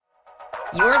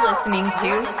You're listening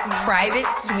to Private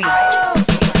Suite.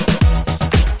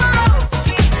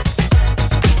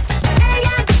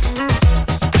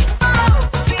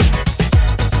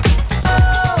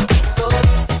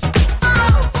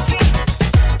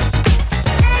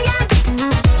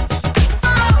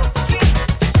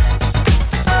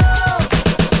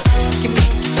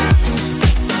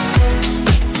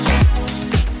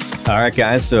 All right,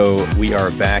 guys, so we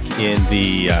are back in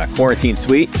the quarantine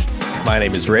suite. My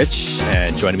name is Rich,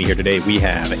 and joining me here today, we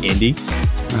have Indy.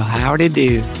 Well, howdy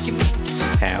do.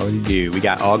 Howdy do. We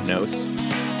got Ognos.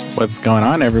 What's going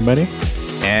on, everybody?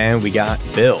 And we got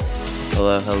Bill.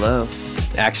 Hello, hello.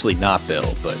 Actually not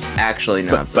Bill, but... Actually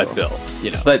not Bill. But Bill, you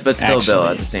know. But still Actually. Bill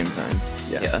at the same time.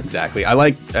 Yeah, exactly. I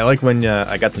like when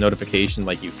I got the notification,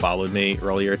 like you followed me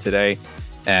earlier today,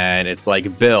 and it's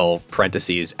like Bill,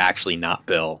 parentheses, actually not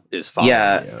Bill, is following you.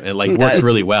 It like works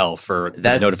really well for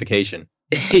the notification.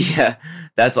 Yeah,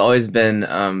 that's always been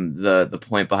the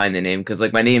point behind the name, because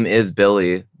like my name is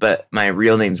Billy, but my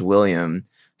real name's William.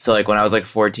 So like when I was like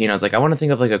 14, I was like, I want to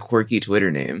think of like a quirky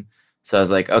Twitter name. So I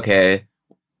was like, okay,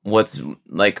 what's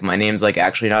like my name's like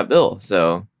actually not Bill.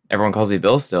 So everyone calls me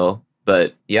Bill still,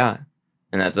 but yeah,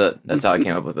 and that's it. That's how I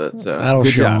came up with it. So That'll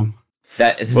Good show job. 'em.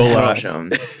 that'll show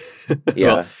 'em.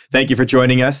 Yeah. Well, thank you for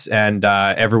joining us, and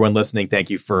everyone listening, thank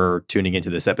you for tuning into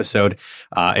this episode.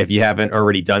 If you haven't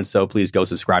already done so, please go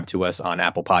subscribe to us on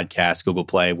Apple Podcasts, Google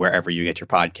Play, wherever you get your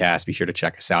podcasts. Be sure to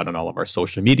check us out on all of our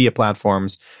social media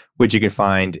platforms, which you can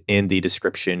find in the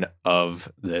description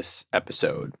of this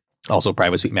episode. Also,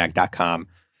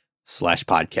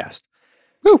 privatesuitemag.com/podcast.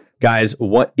 Woo. Guys,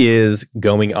 what is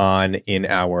going on in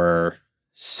our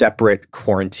separate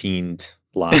quarantined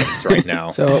lives right now?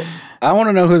 So I want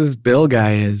to know who this Bill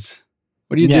guy is.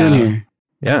 What are you doing here?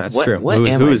 Yeah, that's What- true. what Who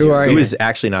am I is doing? who is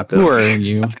actually not Bill? Who are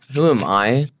you? Who am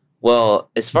I?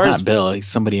 Well, as far Not as Bill. He's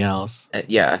somebody else.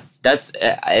 yeah, that's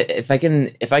if I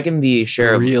can be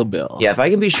sure of, Real Bill. yeah, if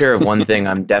I can be sure of one thing,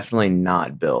 I'm definitely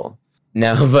not Bill.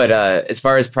 No, but as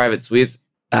far as private suites,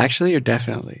 Actually, you're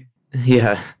definitely.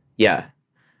 yeah.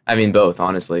 I mean both,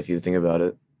 honestly, if you think about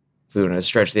it. If we want to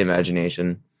stretch the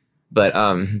imagination. But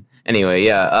anyway,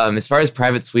 yeah. As far as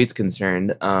private suites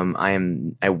concerned,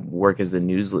 I work as the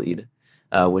news lead,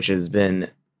 which has been,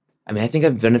 I mean, I think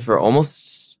I've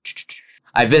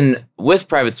been with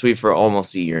Private Suite for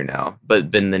almost a year now, but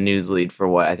been the news lead for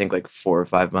what, I think like 4 or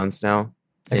 5 months now.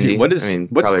 Actually, Indy? what's probably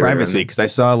right Private around Suite? Because I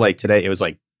saw like today it was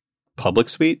like Public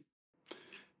Suite.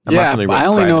 I'm not Yeah, familiar but with I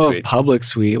only Private know Suite. of Public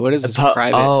Suite. What is this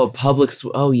private? Oh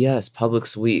yes, Public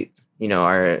Suite. You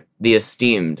know, the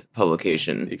esteemed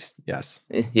publication. Yes,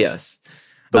 Yes.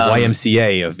 the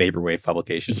YMCA of vaporwave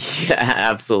publications. Yeah,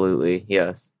 absolutely.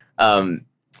 Yes. So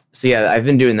yeah, I've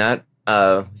been doing that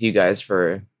with you guys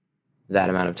for that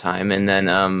amount of time. And then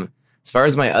as far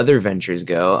as my other ventures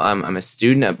go, I'm a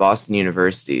student at Boston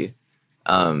University,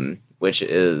 which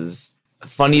is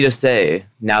funny to say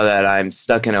now that I'm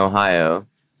stuck in Ohio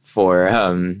for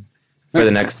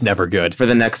the next Never good. for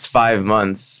the next 5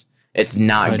 months. It's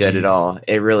not Oh, good geez. at all.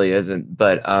 It really isn't.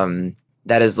 But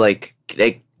that is like,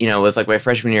 you know, with like my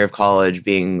freshman year of college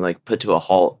being like put to a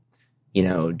halt, you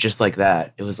know, just like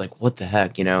that. It was like, what the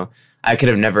heck, you know? I could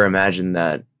have never imagined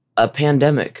that a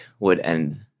pandemic would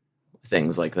end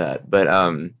things like that. But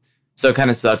so it kind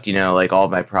of sucked, you know, like all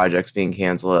of my projects being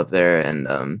canceled up there,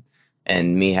 and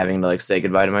me having to like say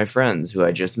goodbye to my friends who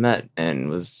I just met and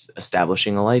was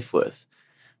establishing a life with.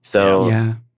 So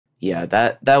Yeah.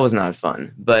 that was not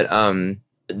fun. But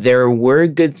there were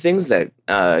good things that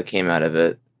came out of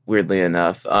it, weirdly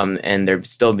enough, and they're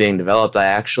still being developed. I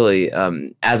actually,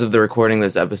 as of the recording of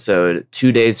this episode,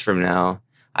 2 days from now,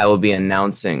 I will be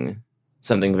announcing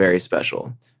something very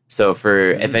special. So if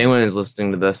anyone is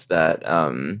listening to this that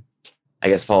I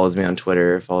guess follows me on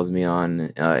Twitter, follows me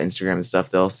on Instagram and stuff,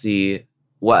 they'll see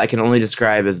what I can only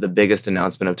describe as the biggest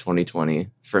announcement of 2020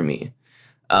 for me.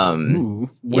 Ooh,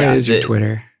 yeah, what is your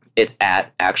Twitter? It's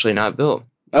at actually not Bill.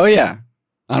 Oh, yeah.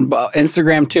 On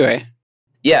Instagram, too, eh?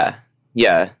 Yeah.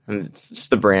 I mean, it's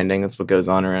the branding. That's what goes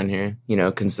on around here. You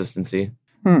know, consistency.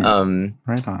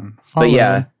 Right on. But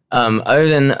yeah, other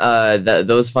than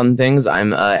those fun things,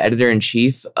 I'm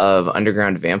editor-in-chief of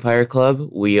Underground Vampire Club.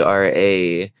 We are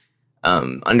a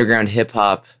underground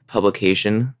hip-hop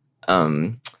publication,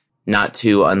 not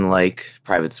too unlike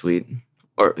Private Suite.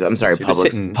 Or, I'm sorry, So you're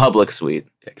just Public Suite.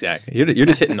 Exactly. You're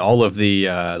just hitting all of the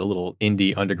little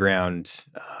indie underground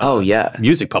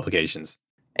music publications.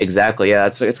 Exactly. Yeah,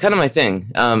 it's kind of my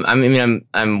thing.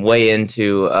 I'm way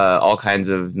into all kinds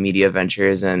of media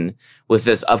ventures, and with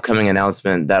this upcoming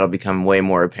announcement, that'll become way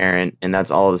more apparent. And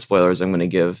that's all the spoilers I'm going to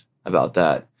give about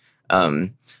that.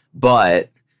 But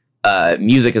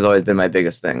music has always been my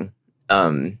biggest thing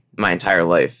my entire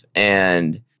life.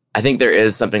 And I think there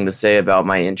is something to say about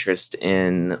my interest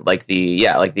in the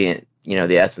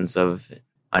essence of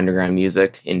underground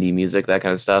music, indie music, that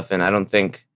kind of stuff. And I don't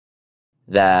think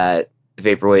that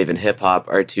vaporwave and hip hop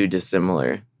are too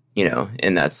dissimilar,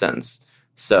 in that sense.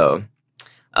 So,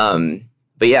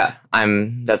 but yeah,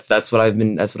 that's what I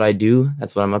do.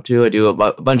 That's what I'm up to. I do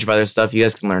a bunch of other stuff. You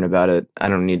guys can learn about it. I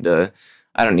don't need to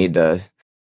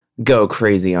go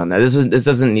crazy on that. This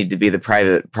doesn't need to be the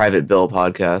private Bill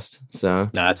podcast. So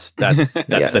that's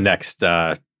the next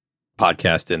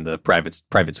podcast in the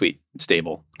private suite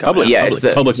stable. Public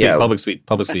suite.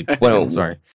 Well,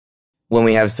 sorry. When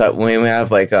we have podcasts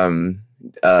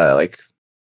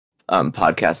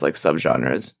like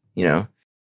subgenres,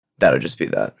 that'll just be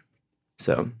that.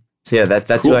 So yeah,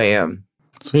 that's cool. Who I am.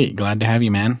 Sweet. Glad to have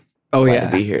you, man. Oh, Glad yeah.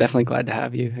 to be here. Definitely glad to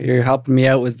have you. You're helping me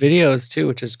out with videos too,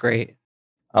 which is great.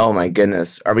 Oh my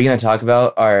goodness. Are we going to talk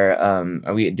about our,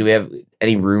 do we have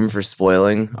any room for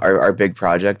spoiling our big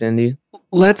project, Indy?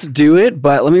 Let's do it,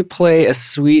 but let me play a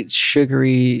sweet,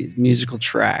 sugary musical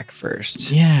track first.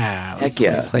 Yeah. Heck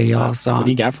yeah. Play y'all a song. What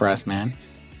do you got for us, man?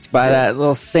 It's by that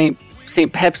little Saint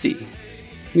Pepsi.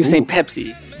 New Saint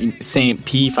Pepsi. Saint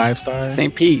P 5-star?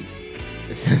 St. Pete.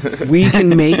 We Can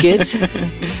Make It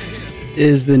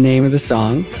is the name of the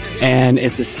song, and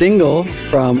it's a single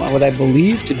from what I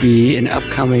believe to be an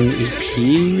upcoming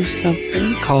EP or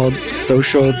something called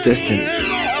Social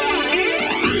Distance.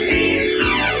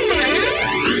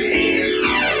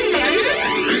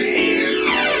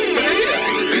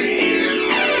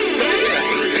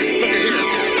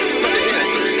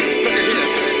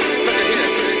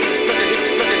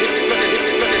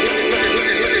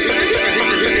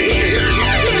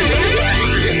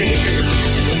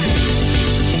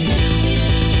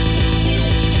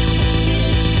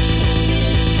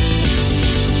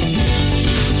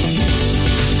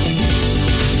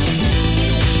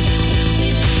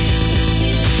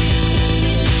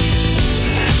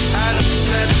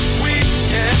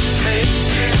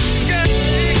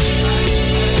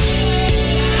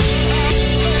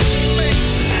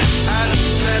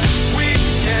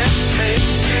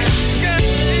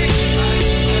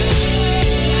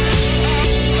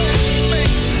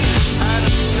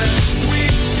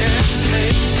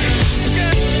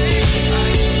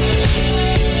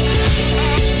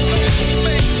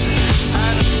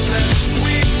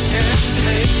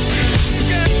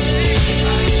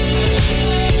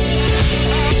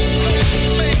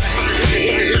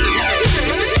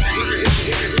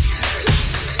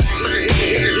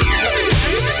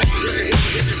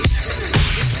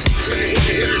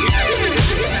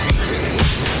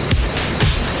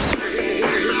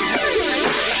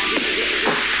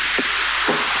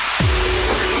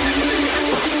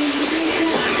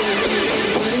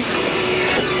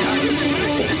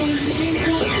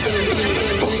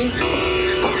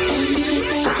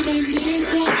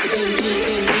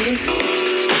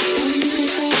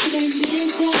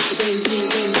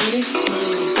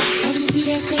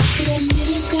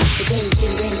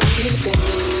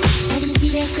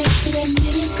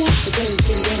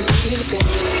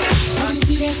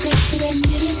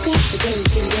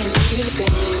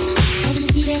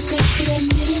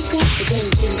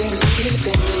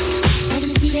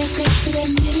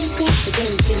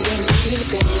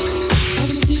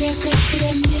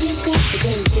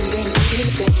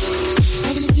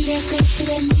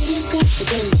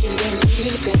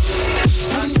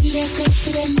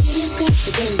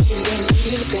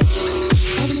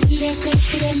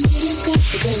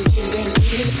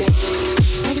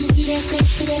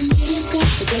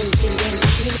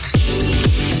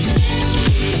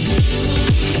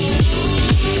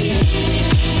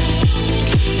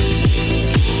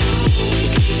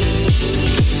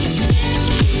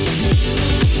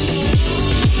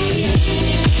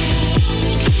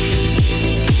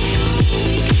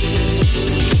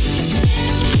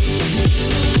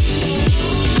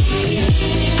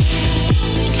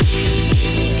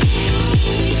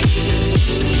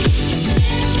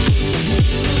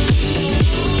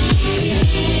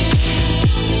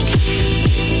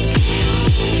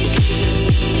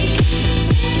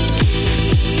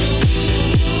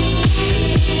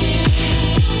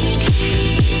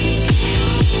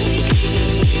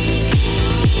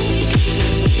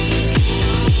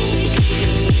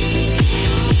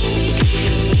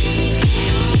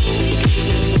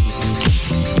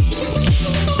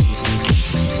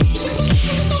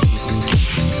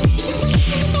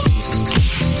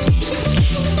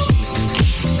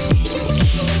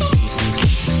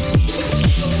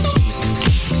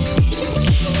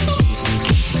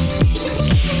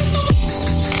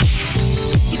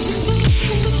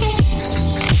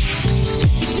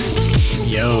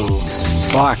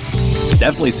 Fuck.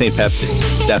 Definitely St.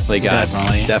 Pepsi. Definitely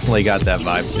got that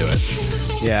vibe to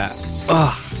it. Yeah.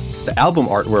 Ugh. The album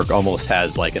artwork almost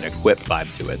has like an Equip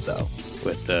vibe to it though,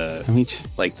 with the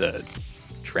like the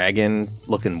dragon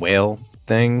looking whale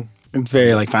thing. It's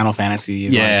very like Final Fantasy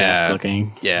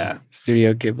looking. Yeah.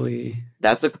 Studio Ghibli.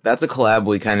 That's a collab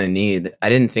we kind of need. I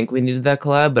didn't think we needed that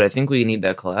collab, but I think we need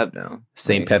that collab now.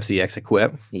 St. Pepsi X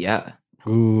Equip. Yeah.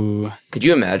 Ooh. Could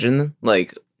you imagine?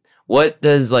 Like, what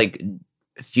does like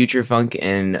Future Funk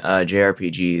and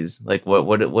JRPGs like?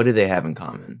 What do they have in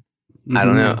common? I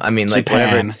don't know. I mean, like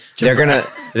Japan. whatever.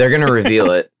 They're gonna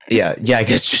reveal it. Yeah. I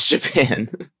guess just Japan.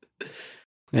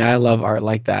 Yeah, I love art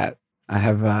like that. I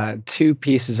have 2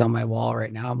 pieces on my wall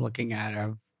right now. I'm looking at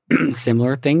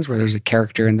similar things where there's a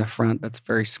character in the front that's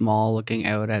very small, looking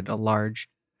out at a large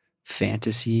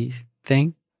fantasy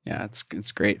thing. Yeah,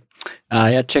 it's great.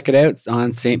 Yeah, check it out. It's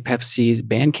on St. Pepsi's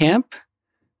Bandcamp.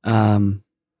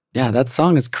 Yeah, that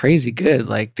song is crazy good.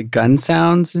 Like the gun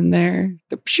sounds in there,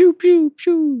 the pew pew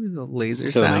pew, the laser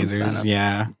sounds. Lasers,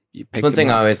 yeah. One thing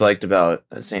I always liked about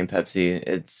St. Pepsi,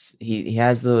 it's he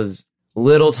has those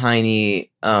little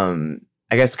tiny, I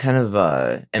guess, kind of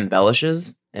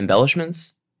embellishments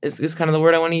is kind of the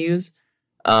word I want to use.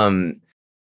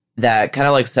 That kind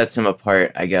of like sets him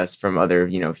apart, I guess, from other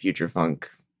Future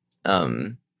Funk,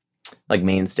 like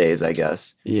mainstays, I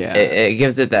guess. Yeah, it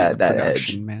gives it that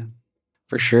edge, man.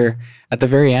 For sure. At the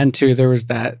very end too, there was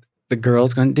the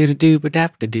girls going do do do ba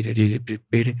dap do do do do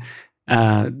do.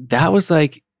 That was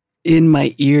like in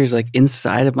my ears, like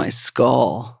inside of my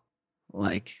skull,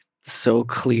 like so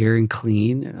clear and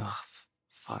clean. Oh,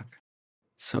 fuck,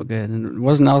 so good. And it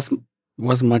wasn't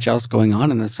much else going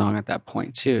on in the song at that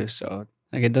point too. So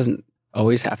like it doesn't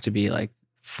always have to be like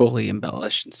fully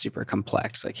embellished and super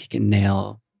complex. Like he can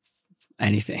nail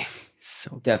anything.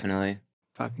 So definitely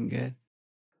fucking good.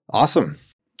 Awesome.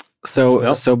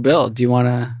 So Bill, do you want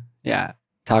to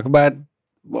talk about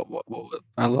what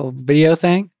a little video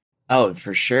thing? Oh,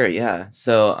 for sure, yeah.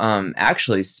 So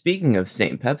actually, speaking of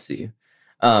St. Pepsi,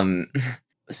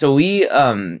 so we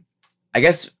I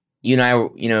guess you and I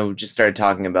just started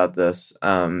talking about this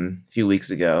a few weeks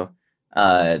ago.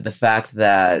 The fact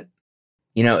that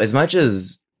as much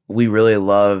as we really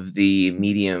love the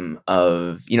medium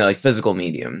of like physical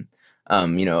medium,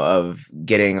 of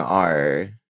getting our,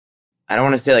 I don't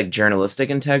want to say like journalistic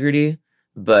integrity,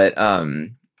 but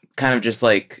kind of just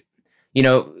like,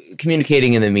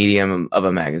 communicating in the medium of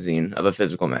a magazine, of a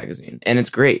physical magazine. And it's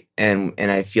great. And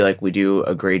I feel like we do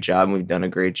a great job. And we've done a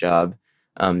great job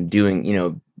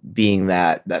doing, being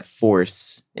that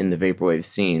force in the vaporwave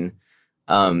scene.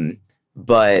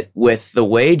 But with the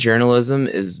way journalism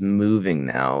is moving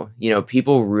now,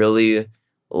 people really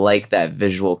like that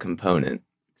visual component.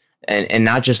 And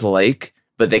not just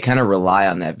but they kind of rely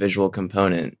on that visual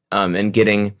component and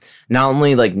getting not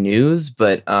only like news,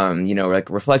 but like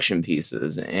reflection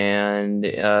pieces and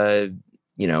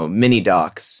mini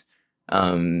docs,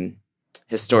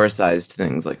 historicized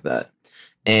things like that.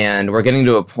 And we're getting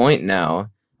to a point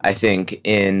now, I think,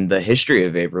 in the history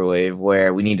of vaporwave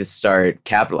where we need to start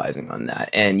capitalizing on that.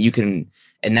 And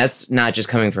and that's not just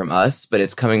coming from us, but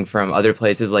it's coming from other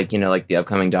places like like the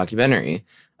upcoming documentary.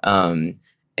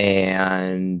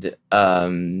 And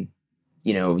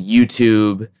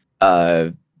YouTube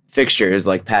fixtures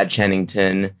like Pat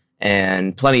Chennington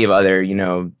and plenty of other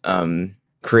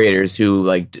creators who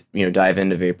dive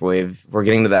into vaporwave. We're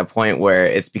getting to that point where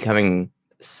it's becoming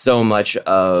so much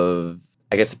of,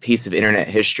 I guess, a piece of internet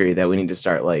history that we need to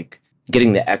start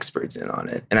getting the experts in on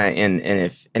it. And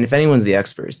if anyone's the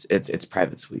experts, it's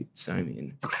Private Suite. So I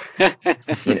mean,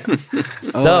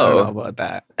 So I don't know about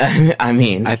that. I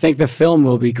mean, I think the film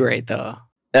will be great though.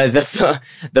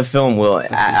 The film will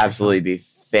absolutely be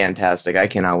fantastic. I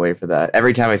cannot wait for that.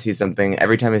 Every time I see something,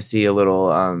 every time I see a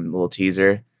little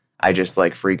teaser, I just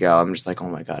freak out. I'm just like, oh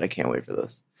my God, I can't wait for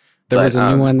this. There was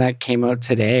a new one that came out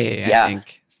today. I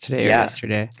think it's today or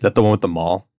yesterday. Is that the one with the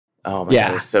mall? Oh my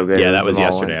God, it was so good. Yeah, that was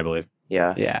yesterday, I believe.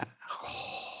 Yeah. Yeah.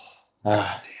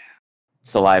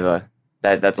 Saliva.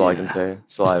 That's all I can say.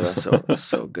 Saliva.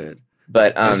 So good.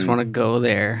 But I just want to go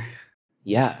there.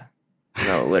 Yeah.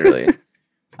 No, literally.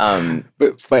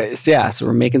 But yeah, so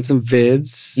we're making some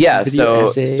vids. Yeah,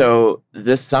 essays. so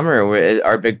this summer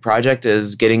our big project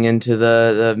is getting into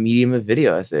the medium of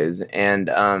video essays. And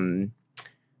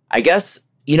I guess,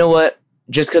 you know what?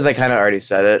 Just because I kind of already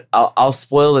said it, I'll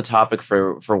spoil the topic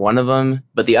for one of them,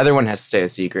 but the other one has to stay a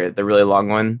secret. The really long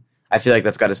one, I feel like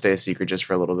that's got to stay a secret just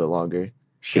for a little bit longer,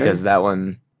 because that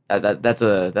one that's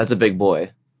a big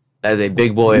boy. That is a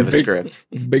big boy of a script.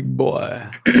 Big boy.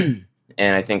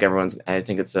 And I think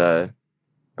it's a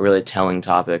really telling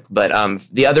topic. But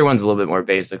the other one's a little bit more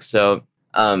basic. So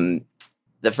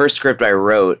the first script I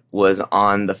wrote was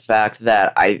on the fact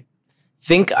that I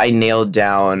think I nailed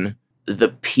down the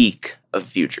peak of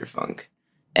future funk.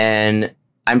 And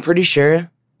I'm pretty sure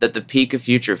that the peak of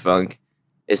future funk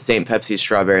is St. Pepsi's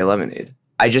Strawberry Lemonade.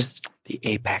 The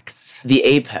apex. The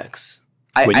apex.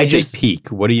 When you say peak,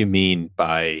 what do you mean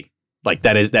by like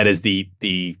that is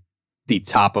the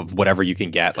top of whatever you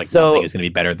can get? Like nothing is going to be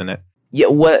better than it. Yeah,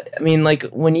 like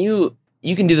when you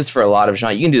can do this for a lot of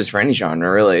genres. You can do this for any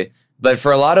genre, really. But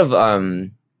for a lot of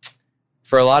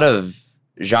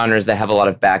genres that have a lot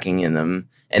of backing in them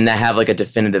and that have like a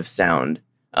definitive sound,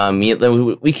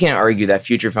 we can't argue that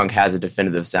future funk has a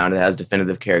definitive sound. It has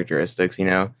definitive characteristics, you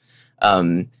know.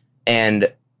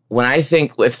 And when I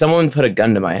think if someone put a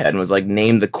gun to my head and was like,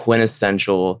 name the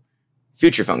quintessential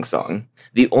future funk song,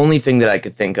 the only thing that I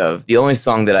could think of, the only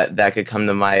song that could come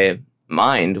to my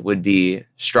mind would be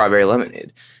Strawberry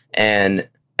Lemonade. And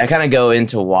I kind of go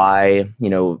into why, you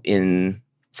know, in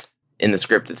the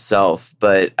script itself,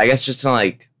 but I guess just to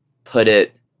like put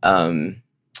it,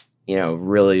 you know,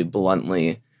 really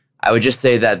bluntly, I would just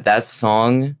say that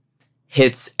song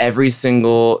hits every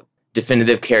single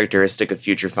definitive characteristic of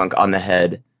future funk on the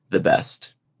head the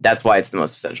best. That's why it's the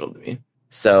most essential to me.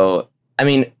 So, I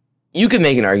mean, you could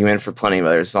make an argument for plenty of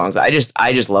other songs. I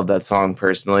just love that song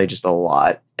personally just a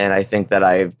lot. And I think that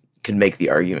I could make the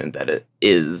argument that it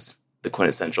is the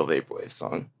quintessential vaporwave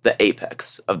song, the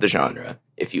apex of the genre,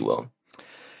 if you will.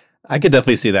 I could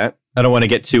definitely see that. I don't want to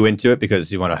get too into it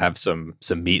because you want to have some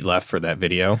meat left for that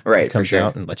video. Right, that comes for sure.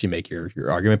 out and let you make your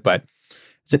argument. But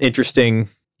it's an interesting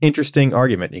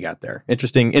argument you got there.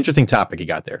 Interesting topic you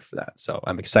got there for that. So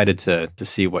I'm excited to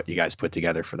see what you guys put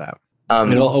together for that.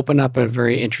 It'll open up a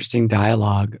very interesting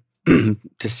dialogue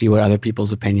to see what other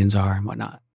people's opinions are and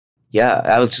whatnot. Yeah,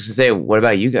 I was just gonna say, what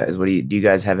about you guys? Do you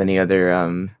guys have any other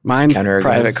mine's counter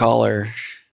Private arguments? Caller.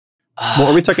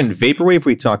 Well, are we talking vaporwave? Or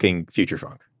are we talking future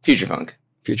funk? Future funk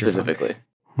Specifically.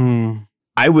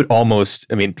 I would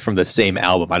almost, from the same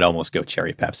album, I'd almost go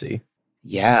Cherry Pepsi.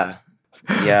 Yeah.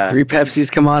 3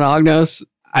 Pepsis, come on, Ognos.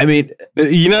 I mean,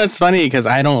 you know, it's funny because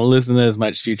I don't listen to as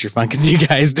much future funk as you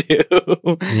guys do.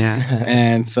 Yeah.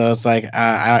 And so it's like,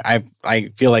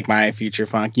 I feel like my future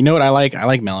funk, you know what I like? I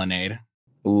like Melonade.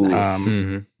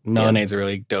 Ooh. Melonade's a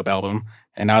really dope album.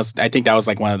 And I think that was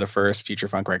like one of the first future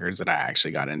funk records that I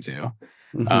actually got into.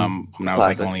 When I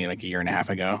was like only like a year and a half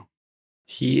ago.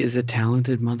 He is a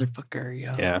talented motherfucker,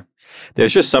 yo. Yeah.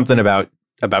 There's just something about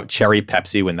Cherry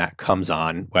Pepsi when that comes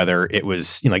on, whether it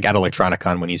was, like at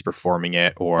Electronicon when he's performing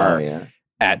it or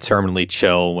at Terminally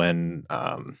Chill when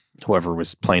whoever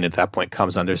was playing at that point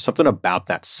comes on. There's something about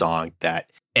that song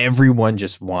that everyone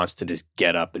just wants to just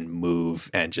get up and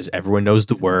move and just everyone knows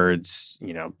the words,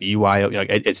 BYO.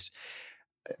 It's,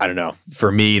 I don't know.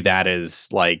 For me, that is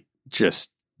like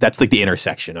that's like the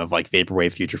intersection of like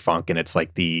vaporwave, future funk, and it's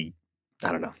like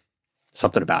I don't know,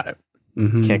 something about it.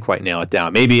 Can't quite nail it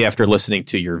down. Maybe after listening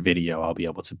to your video, I'll be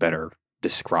able to better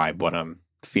describe what I'm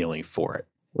feeling for it.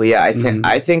 Well, yeah,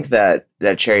 I think that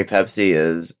Cherry Pepsi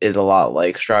is a lot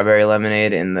like Strawberry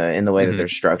Lemonade in the way that they're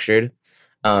structured.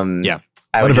 I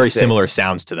would very similar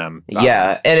sounds to them.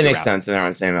 Yeah, and it makes sense, and they're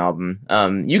on the same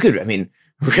album. You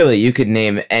could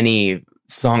name any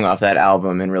song off that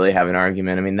album and really have an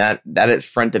argument. I mean, that is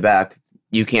front to back,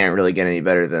 you can't really get any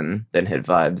better than Hit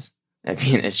Vibes. I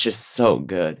mean, it's just so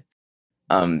good.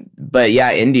 But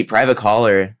yeah, indie Private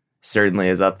Caller certainly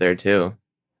is up there too.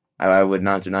 I would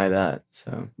not deny that.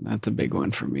 So that's a big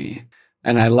one for me.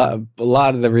 And I love a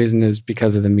lot of the reason is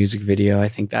because of the music video. I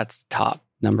think that's top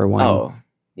number one. Oh,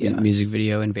 yeah. Music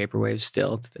video in vaporwave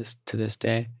still to this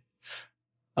day.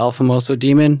 El Famoso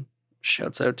Demon,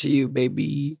 shouts out to you,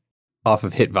 baby. Off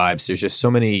of Hit Vibes, there's just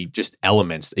so many just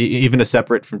elements, even just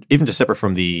separate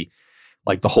from the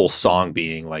like the whole song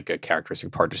being like a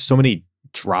characteristic part. There's so many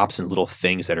drops and little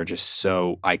things that are just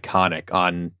so iconic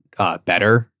on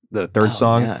Better, the third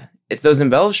song. Yeah. It's those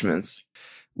embellishments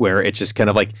where it's just kind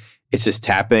of like it's just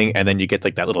tapping and then you get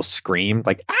like that little scream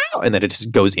like ow, and then it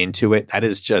just goes into it. That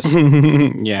is just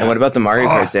yeah. And what about the Mario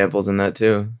Kart samples in that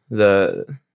too?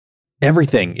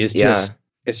 Everything is just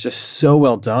it's just so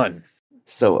well done.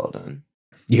 So well done.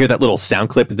 You hear that little sound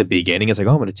clip at the beginning. It's like,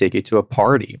 oh, I'm going to take you to a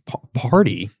party.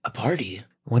 Party? A party?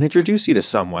 I want to introduce you to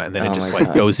someone. And then it just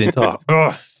like goes into,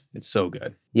 it's so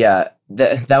good. Yeah,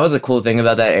 that was a cool thing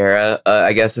about that era,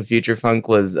 I guess, of future funk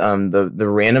was the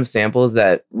random samples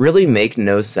that really make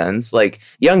no sense. Like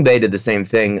Young Bae did the same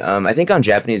thing. I think on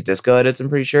Japanese disco edits, I'm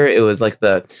pretty sure it was like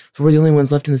we're the only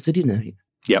ones left in the city tonight.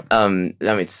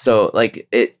 Yep. So like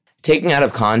it taking out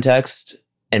of context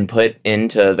and put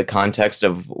into the context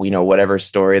of, whatever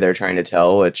story they're trying to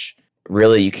tell, which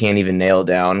really you can't even nail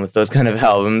down with those kind of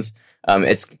albums.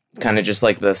 It's kind of just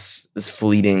like this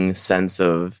fleeting sense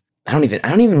of, I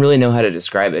don't even really know how to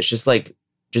describe it. It's just like,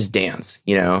 just dance,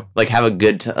 like have a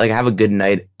good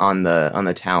night on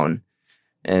the town.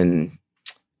 And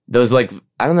those, like,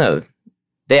 I don't know,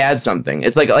 they add something.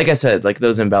 It's like I said, like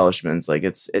those embellishments, like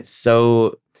it's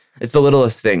the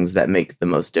littlest things that make the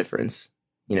most difference,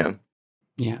 Yeah.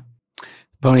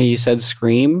 Boney, you said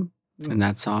Scream in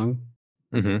that song.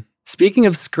 Mm-hmm. Speaking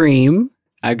of Scream,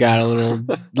 I got a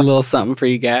little something for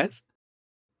you guys.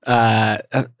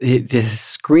 The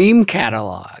Scream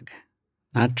catalog,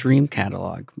 not Dream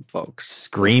catalog, folks.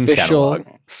 Scream Official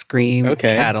catalog. Scream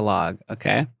catalog.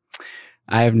 Okay.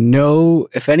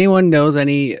 If anyone knows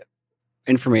any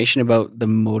information about the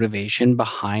motivation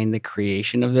behind the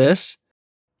creation of this,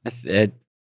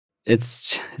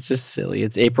 it's just silly.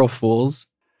 It's April Fool's.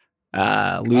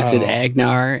 Lucid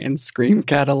Agnar and Scream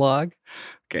catalog.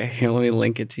 Okay, here, let me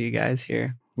link it to you guys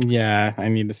here. Yeah, I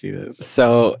need to see this.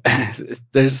 So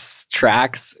there's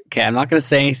tracks. Okay, I'm not going to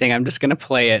say anything. I'm just going to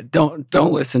play it. Don't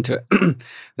listen to it.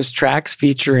 There's tracks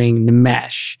featuring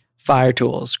Nimesh, Fire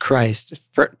Tools, Christ,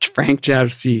 Frank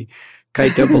Javsi,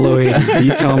 Kaito Beloit,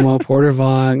 Vitomo, Porter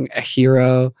Vong,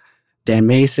 Ahiro, Dan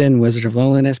Mason, Wizard of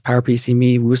Loneliness, PowerPC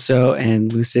Me, Wuso,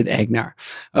 and Lucid Agnar.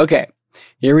 Okay,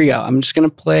 here we go. I'm just going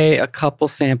to play a couple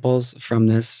samples from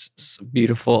this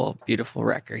beautiful, beautiful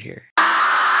record here.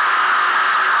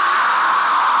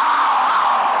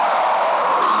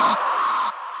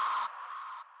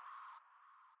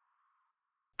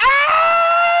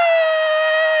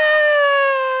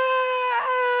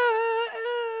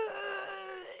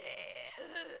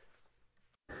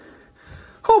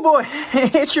 Oh boy,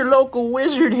 it's your local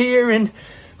wizard here, and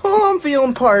I'm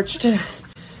feeling parched. Oh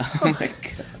my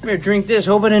God. Better drink this,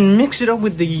 open and mix it up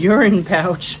with the urine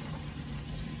pouch.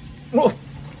 Whoa,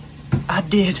 I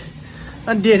did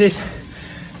it.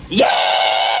 Yeah!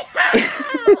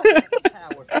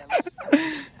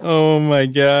 Oh my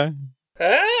God.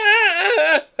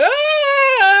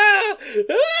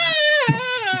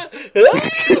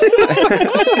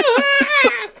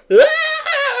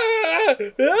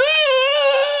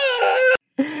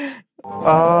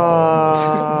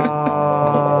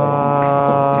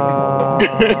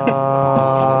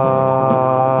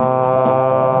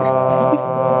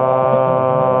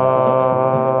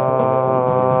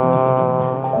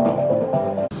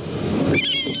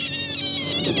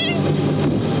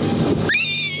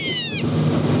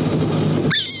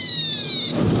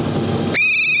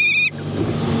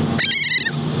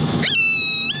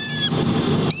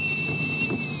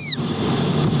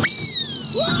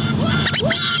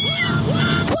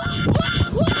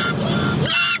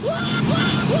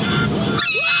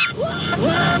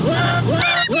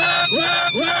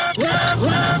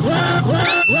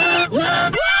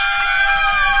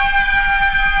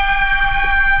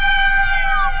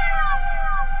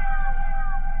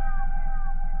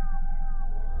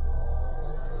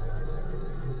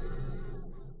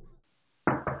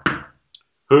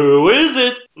 Who is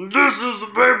it? This is the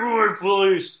Paperweight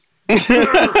Police.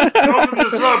 Open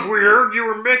this up. We heard you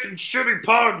were making shitty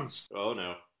puns. Oh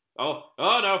no. Oh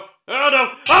no. Oh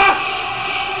no. Ah!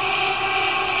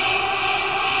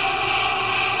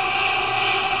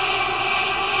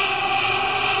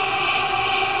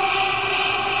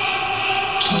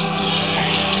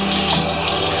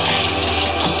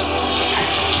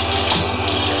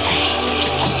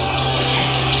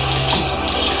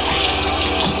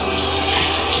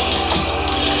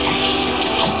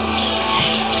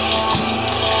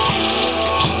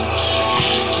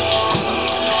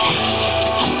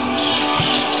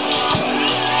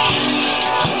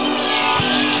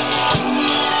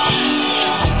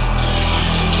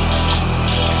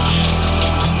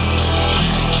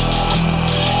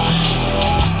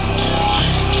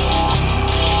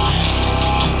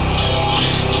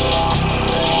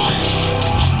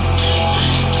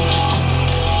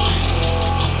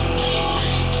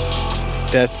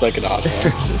 That's fucking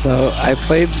awesome. So I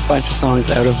played a bunch of songs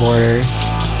out of order.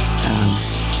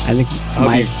 I think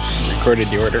I recorded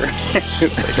the order,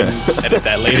 so I can edit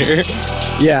that later.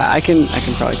 Yeah, I can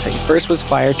probably tell you. First was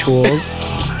Fire Tools,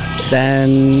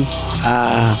 then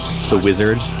The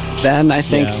Wizard. Then I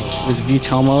think it was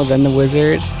Vitomo, then The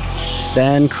Wizard,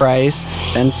 then Christ,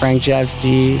 then Frank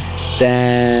Javsi,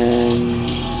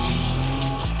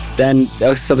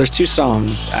 so there's two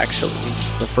songs actually.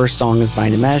 The first song is by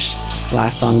Nimesh,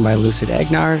 last song by Lucid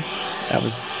Agnar. That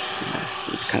was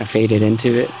kind of faded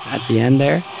into it at the end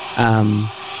there.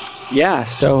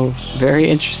 So very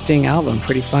interesting album,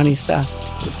 pretty funny stuff.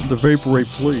 This is the Vaporwave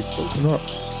Police. Open up.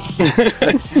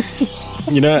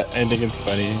 You know what? I think it's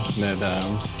funny that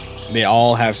they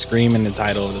all have Scream in the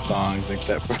title of the songs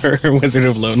except for Wizard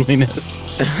of Loneliness.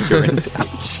 Urine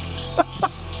pouch.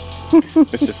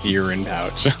 It's just urine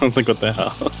pouch. I was like, what the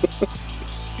hell?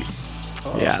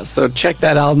 Yeah, so check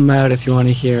that album out if you want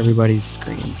to hear everybody's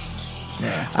screams.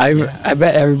 Yeah. I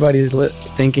bet everybody's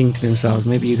thinking to themselves,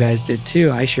 maybe you guys did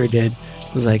too. I sure did.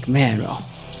 I was like, man,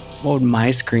 what would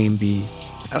my scream be?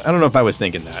 I don't know if I was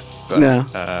thinking that. But,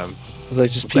 No. It was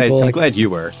like just people. I'm glad you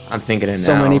were. I'm thinking it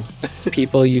so now. many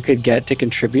people you could get to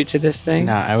contribute to this thing.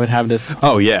 Nah, I would have this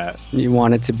Oh, yeah. You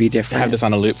want it to be have different. this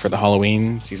on a loop for the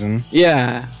Halloween season.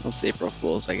 Yeah, it's April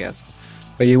Fool's, I guess.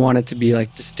 But you want it to be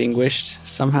like distinguished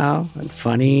somehow and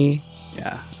funny.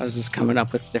 Yeah, I was just coming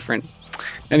up with different.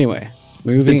 Anyway,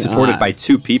 moving It's been supported on. by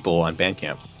 2 people on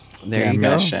Bandcamp. There Yeah, you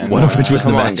Mesh go. and, One of which was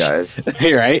Come the on, match. guys.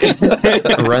 You're right.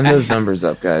 Run those numbers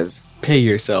up, guys. Pay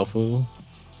yourself, fool.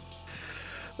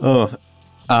 Oh,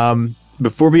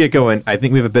 before we get going, I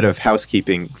think we have a bit of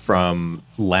housekeeping from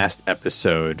last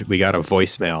episode. We got a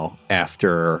voicemail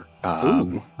after.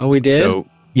 Ooh. Oh, we did. So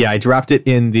yeah, I dropped it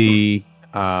in the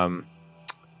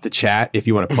chat. If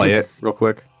you want to play it real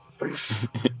quick.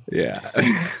 Yeah.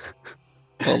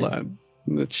 Hold on.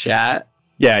 In the chat.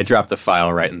 Yeah, I dropped the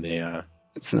file right in the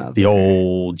It's not the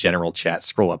old general chat.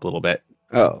 Scroll up a little bit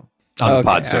Oh, on Okay, the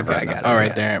pod server. okay, I got it. All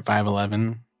right, there at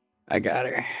 511. I got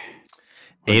her.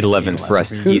 811 for us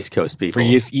Who- East Coast people. For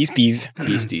you Easties.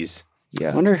 Easties. I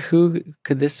Yeah. wonder who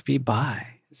could this be by?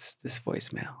 This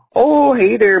voicemail. Oh,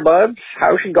 hey there, bubs.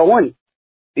 How's it going?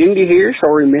 Indy here.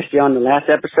 Sorry we missed you on the last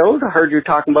episode. I heard you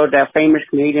talking about that famous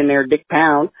Canadian there, Dick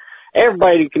Pound.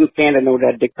 Everybody in Canada know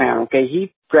that Dick Pound, okay?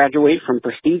 He graduated from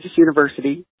prestigious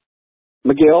university,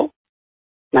 McGill,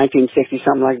 1960,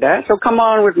 something like that. So come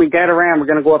on with me, get around. We're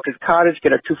going to go up to the cottage,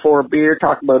 get a 2-4 beer,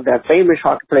 talk about that famous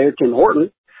hockey player, Tim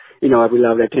Horton. You know, we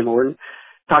love that Tim Horton.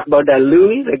 Talk about that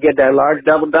loony. They get that large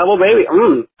double-double, baby.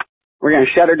 We're going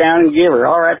to shut her down and give her.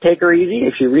 All right, take her easy.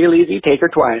 If she's real easy, take her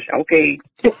twice. Okay.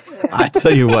 I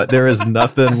tell you what, there is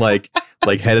nothing like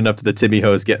heading up to the Timmy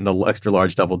Hose, getting an extra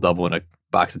large double and a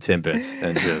box of Timbits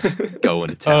and just going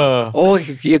to town. Oh,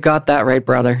 you got that right,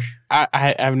 brother.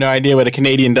 I have no idea what a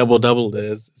Canadian double-double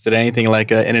is. Is it anything like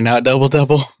a In-N-Out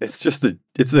double-double? It's just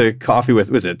it's a coffee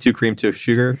with, was it 2 cream, 2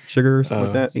 sugar or something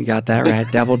like that? You got that right.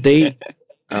 Double D.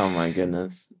 Oh my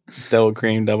goodness. Double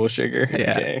cream, double sugar.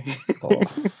 Yeah. Okay.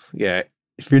 Yeah.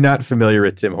 If you're not familiar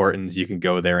with Tim Hortons, you can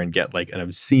go there and get like an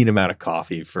obscene amount of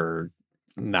coffee for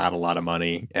not a lot of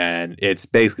money. And it's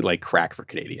basically like crack for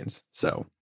Canadians. So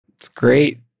It's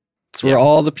great. It's where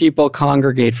all the people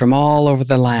congregate from all over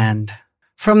the land.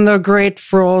 From the great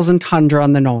frozen tundra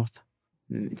on the north.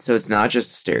 So it's not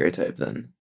just a stereotype then.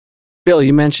 Bill,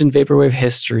 you mentioned Vaporwave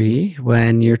history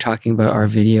when you're talking about our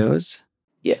videos.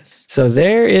 Yes. So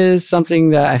there is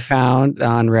something that I found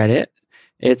on Reddit.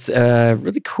 It's a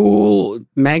really cool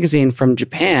magazine from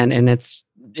Japan, and it's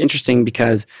interesting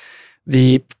because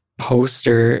the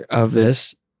poster of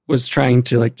this was trying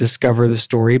to like discover the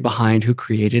story behind who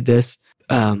created this.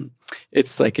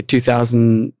 It's like a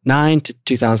 2009 to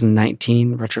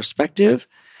 2019 retrospective.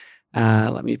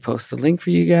 Let me post the link for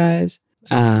you guys.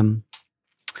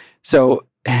 So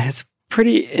it's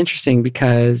pretty interesting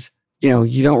because, you know,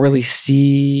 you don't really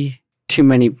see too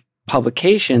many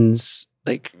publications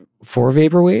like for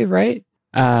Vaporwave, right?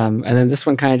 And then this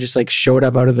one kind of just like showed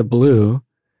up out of the blue,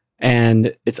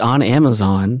 and it's on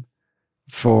Amazon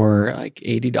for like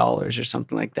 $80 or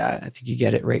something like that. I think you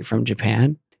get it right from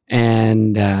Japan.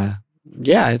 And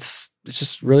yeah, it's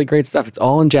just really great stuff. It's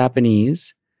all in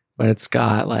Japanese, but it's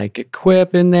got like a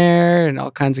quip in there and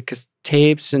all kinds of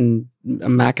tapes and a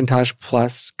Macintosh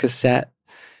Plus cassette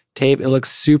tape. It looks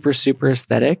super, super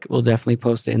aesthetic. We'll definitely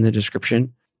post it in the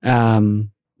description.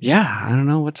 Yeah, I don't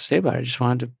know what to say about it. I just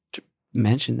wanted to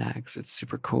mention that because it's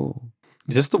super cool.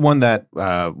 is this the one that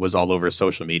was all over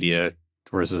social media,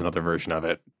 or is this another version of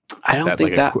it? I don't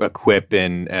think like that. a Quip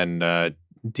and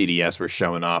DDS were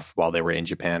showing off while they were in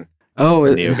Japan. Oh,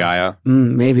 for Neo Gaia.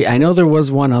 Maybe. I know there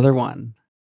was one other one.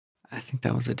 I think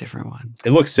that was a different one.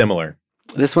 It looks similar.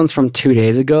 This one's from 2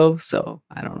 days ago, so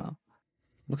I don't know.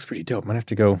 Looks pretty dope. Might have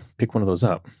to go pick one of those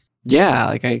up. Yeah,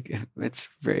 like it's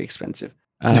very expensive.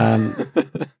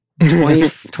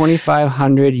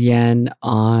 2,500 yen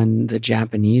on the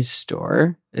Japanese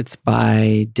store. It's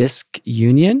by Disc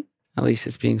Union. At least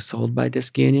it's being sold by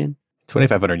Disc Union.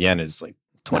 2,500 yen is like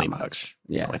 20 Not bucks. much.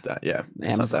 Yeah. Something like that. Yeah.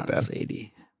 It's not that Amazon's bad.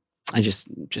 80. I just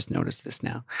noticed this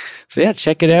now. So yeah,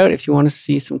 check it out if you want to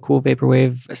see some cool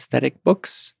Vaporwave aesthetic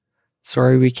books.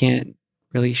 Sorry we can't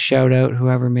really shout out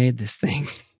whoever made this thing.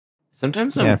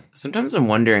 Sometimes I'm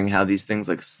wondering how these things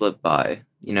like slip by,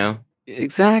 you know?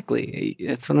 Exactly.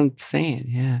 That's what I'm saying.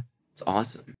 Yeah. It's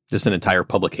awesome. Just an entire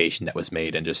publication that was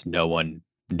made and just no one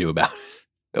knew about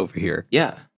it over here.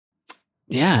 Yeah.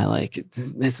 Yeah, like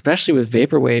especially with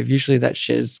vaporwave, usually that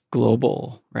shit is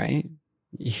global, right?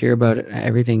 You hear about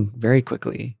everything very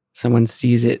quickly. Someone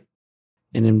sees it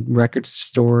in a record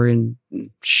store in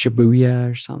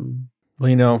Shibuya or something. Well,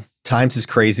 you know, times is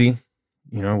crazy.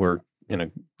 You know, we're in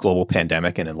a global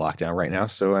pandemic and in lockdown right now.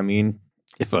 So, I mean,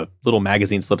 if a little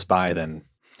magazine slips by, then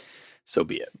so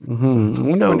be it. Mm-hmm. I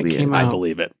wonder when it came out. I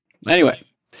believe it. Anyway,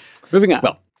 moving on.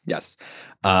 Well, yes.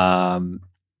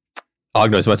 Ognos,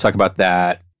 you want to talk about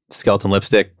that Skeleton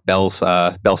Lipstick Belle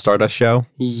Stardust show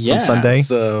from Sunday?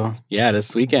 So yeah,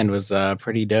 this weekend was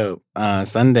pretty dope.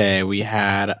 Sunday we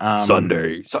had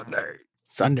Sunday. So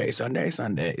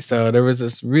there was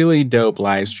this really dope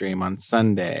live stream on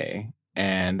Sunday,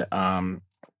 and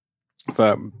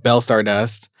but Belle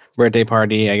Stardust birthday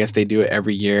party. I guess they do it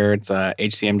every year. It's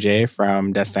HCMJ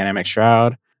from Death Dynamic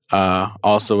Shroud.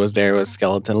 Also was there was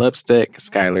Skeleton Lipstick,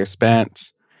 Skylar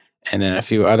Spence, and then a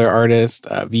few other artists,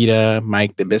 Vita,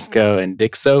 Mike DeBisco, and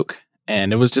Dick Soak.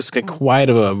 And it was just quite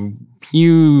a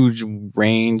huge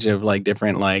range of like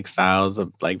different like styles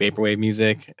of like vaporwave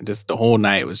music. Just the whole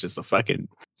night was just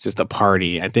a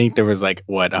party. I think there was like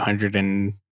 100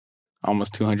 and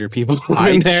almost 200 people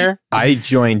in there. I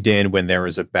joined in when there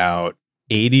was about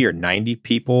 80 or 90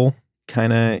 people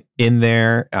kind of in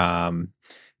there.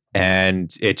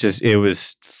 And it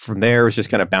was from there, it was just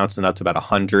kind of bouncing up to about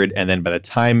 100. And then by the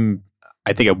time,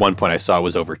 I think at one point I saw it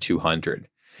was over 200.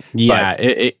 Yeah,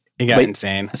 it got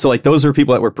insane. So like those are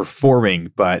people that were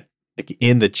performing, but like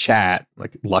in the chat,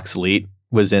 like Lux Elite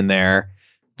was in there.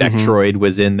 Vectroid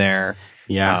was in there.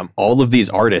 Yeah. All of these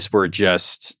artists were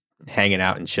just hanging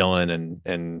out and chilling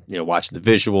and you know, watching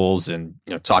the visuals and,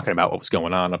 you know, talking about what was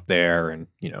going on up there and,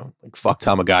 you know, like fuck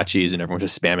Tamagotchis and everyone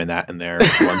just spamming that in there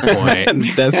at one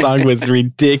point. That song was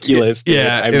ridiculous. Dude.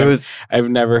 Yeah, I've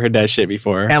never heard that shit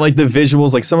before. And like the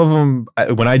visuals, like some of them,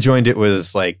 when I joined, it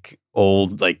was like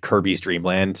old, like Kirby's Dream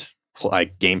Land,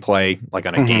 like gameplay, like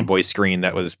on a Game Boy screen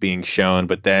that was being shown.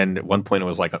 But then at one point it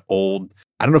was like an old,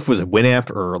 I don't know if it was a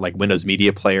Winamp or like Windows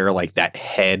Media Player, like that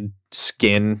head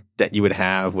skin that you would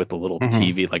have with the little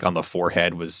TV like on the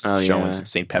forehead was showing some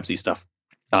St. Pepsi stuff.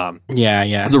 Yeah.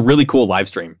 It was a really cool live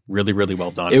stream. Really, really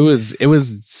well done. It was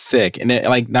sick. And it,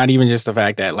 like, not even just the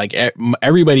fact that like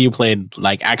everybody played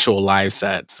like actual live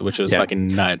sets, which was fucking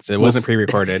nuts. It wasn't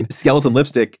pre-recorded. Skeleton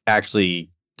Lipstick actually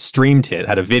streamed it,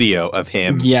 had a video of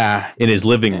him in his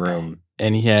living room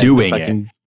and he had doing it.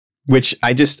 Which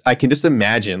I can just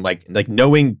imagine like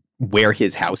knowing where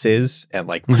his house is and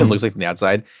like what it looks like from the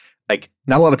outside. Like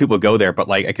not a lot of people go there, but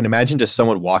like I can imagine just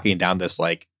someone walking down this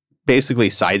like basically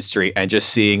side street and just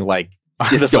seeing like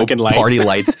disco party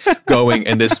lights going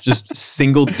and this just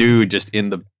single dude just in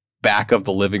the back of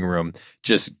the living room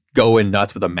just going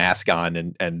nuts with a mask on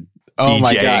and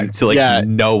DJing to like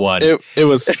no one. It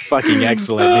was fucking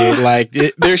excellent, dude. Like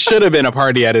there should have been a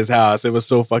party at his house. It was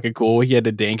so fucking cool. He had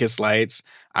the dankest lights.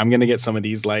 I'm gonna get some of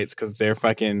these lights because they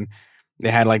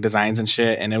had like designs and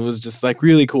shit, and it was just like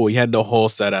really cool. He had the whole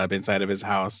setup inside of his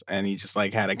house, and he just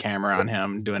like had a camera on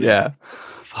him doing it.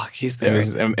 Fuck, he's there.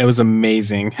 It was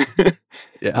amazing.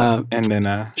 Yeah. And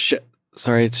then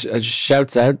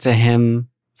shouts out to him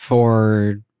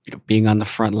for being on the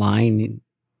front line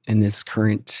in this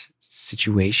current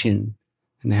situation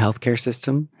in the healthcare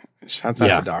system. Shouts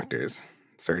out to doctors,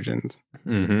 surgeons,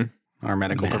 our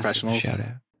medical professionals. Shout out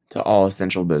to all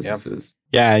essential businesses.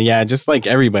 Yeah, just like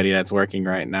everybody that's working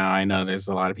right now. I know there's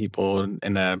a lot of people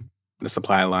in the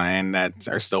supply line that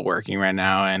are still working right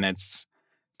now, and it's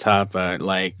tough. But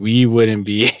like, we wouldn't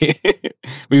be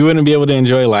able to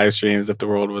enjoy live streams if the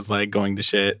world was like going to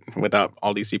shit without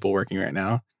all these people working right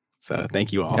now. So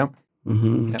thank you all. Yep.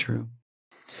 True.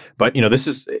 But you know,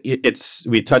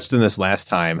 we touched on this last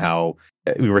time, how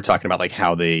we were talking about like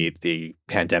how the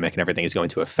pandemic and everything is going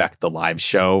to affect the live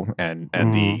show and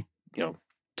the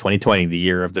 2020, the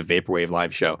year of the Vaporwave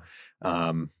live show.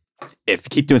 If you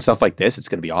keep doing stuff like this, it's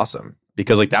going to be awesome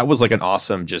because like that was like an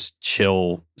awesome, just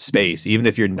chill space. Even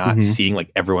if you're not seeing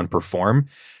like everyone perform,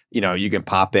 you know, you can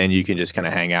pop in, you can just kind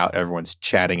of hang out. Everyone's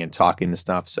chatting and talking and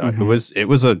stuff. So it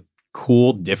was a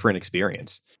cool, different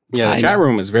experience. Yeah, the chat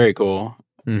room was very cool.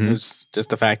 It was just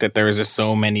the fact that there was just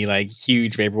so many like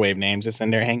huge Vaporwave names just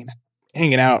in there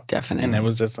hanging out. Definitely. And it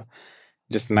was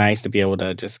just nice to be able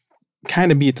to just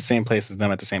kind of be at the same place as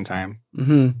them at the same time.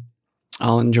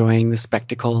 All enjoying the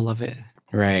spectacle of it.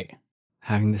 Right.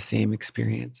 Having the same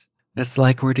experience. It's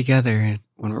like we're together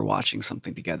when we're watching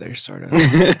something together, sort of.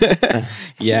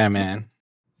 Yeah, man.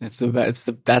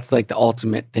 That's like the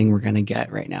ultimate thing we're gonna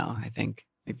get right now. I think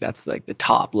like that's like the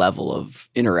top level of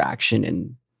interaction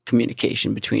and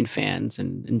communication between fans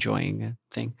and enjoying a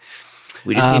thing.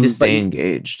 We just need to stay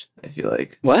engaged. I feel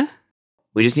like what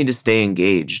we just need to stay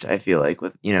engaged. I feel like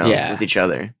with with each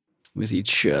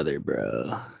other,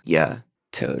 bro. Yeah,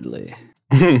 totally.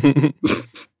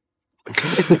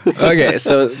 Okay,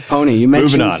 so Pony, you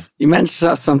mentioned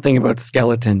something about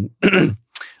Skeleton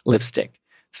lipstick.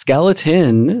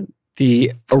 Skeleton,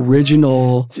 the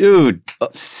original dude.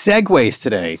 Segues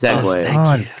today.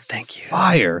 Thank you.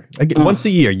 Fire. Once a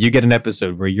year, you get an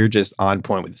episode where you're just on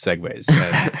point with the segues.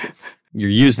 And you're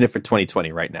using it for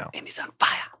 2020 right now. And he's on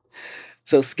fire.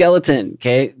 So Skeleton,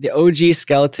 okay, the OG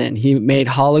Skeleton. He made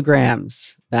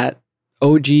Holograms. That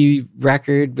OG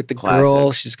record with the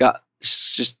girl. She's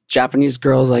just Japanese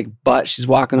girl's like butt. She's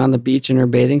walking on the beach in her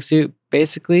bathing suit.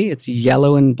 Basically, it's a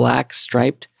yellow and black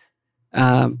striped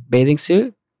bathing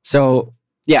suit. So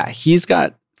yeah, he's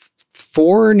got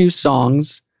 4 new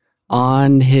songs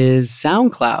on his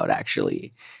SoundCloud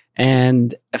actually,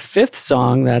 and a 5th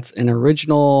song that's an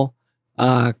original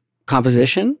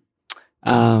composition.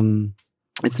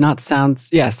 It's not Sound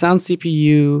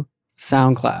CPU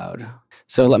SoundCloud.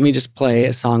 So let me just play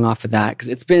a song off of that because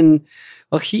it's been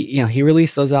he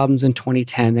released those albums in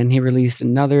 2010. Then he released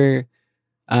another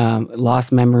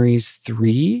Lost Memories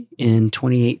 3 in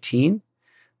 2018.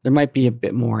 There might be a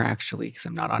bit more actually because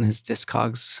I'm not on his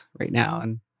Discogs right now,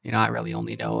 and I really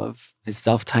only know of his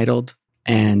self-titled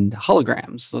and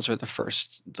Holograms. Those are the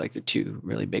first, like the 2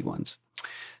 really big ones.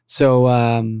 So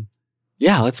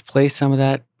let's play some of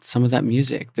that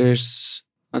music. Let's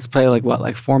play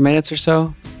like 4 minutes or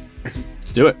so.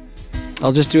 Let's do it.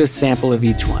 I'll just do a sample of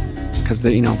each one because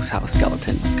how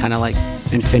Skeleton's kind of like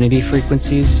infinity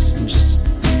frequencies and just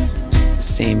the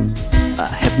same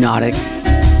hypnotic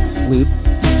loop,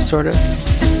 sort of.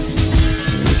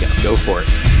 Here we go. Go for it.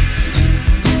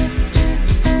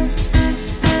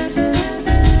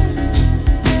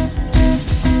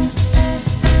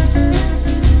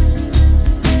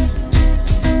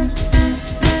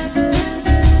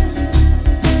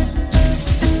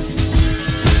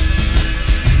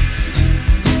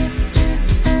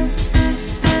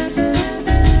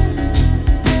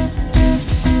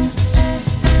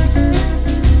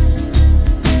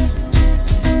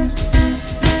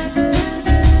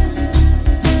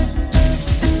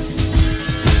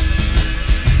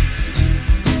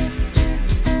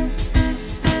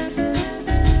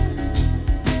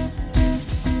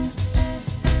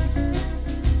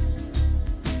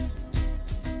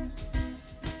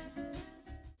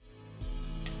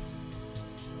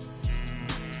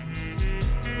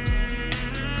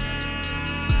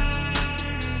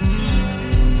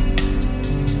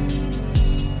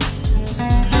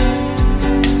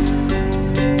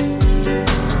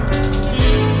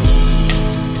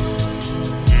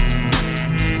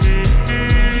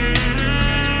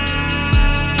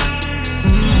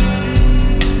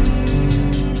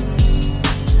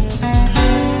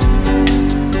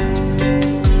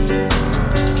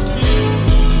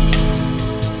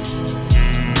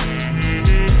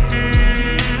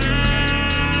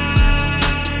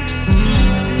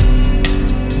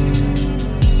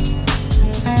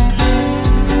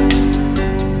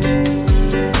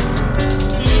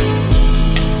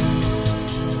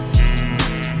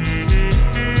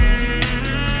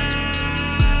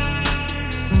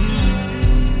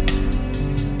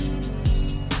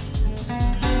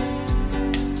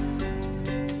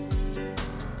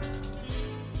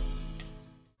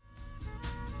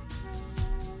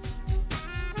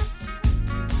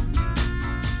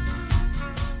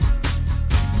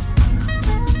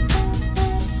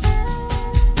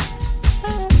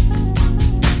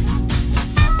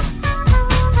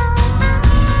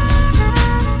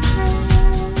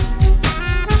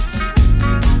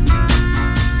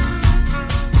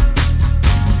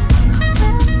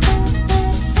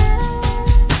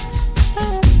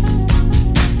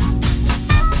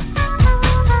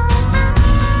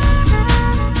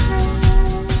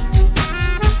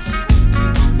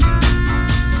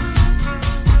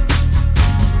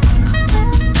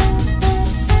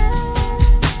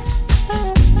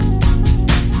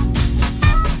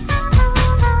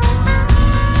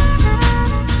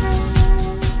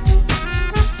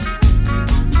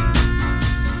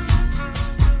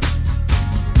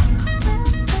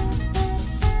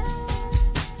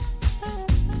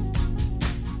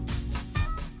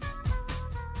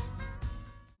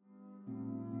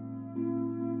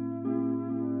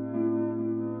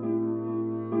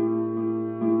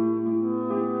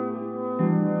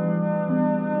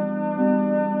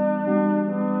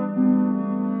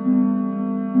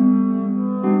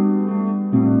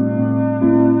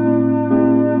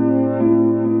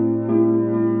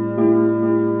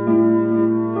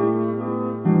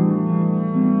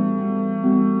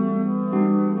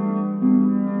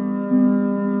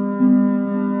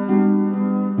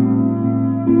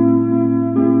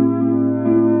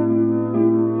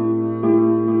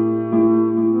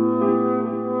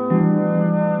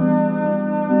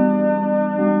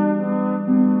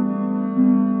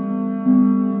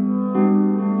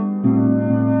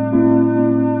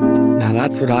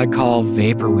 That's what I call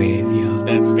vaporwave, yo.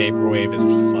 That's vaporwave as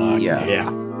fuck. Yeah. Yeah.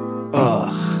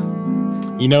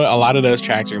 Ugh. You know, a lot of those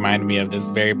tracks remind me of this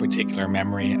very particular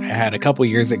memory I had a couple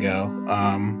years ago.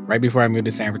 Right before I moved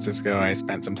to San Francisco, I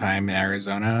spent some time in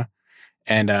Arizona,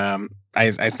 and I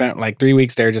spent like 3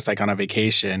 weeks there, just like on a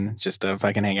vacation, just to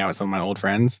fucking hang out with some of my old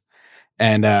friends.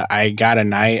 And I got a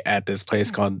night at this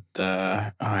place called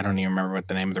I don't even remember what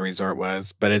the name of the resort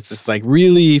was, but it's this like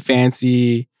really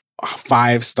fancy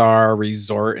 5-star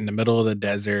resort in the middle of the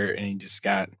desert, and you just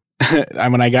got.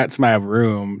 When I got to my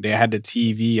room, they had the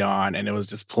TV on and it was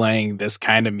just playing this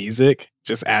kind of music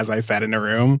just as I sat in the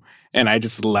room. And I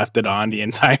just left it on the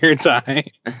entire time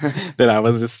that I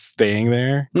was just staying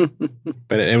there.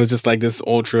 But it was just like this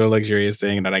ultra luxurious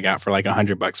thing that I got for like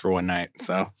 $100 for one night.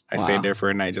 So I stayed there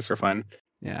for a night just for fun.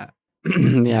 Yeah.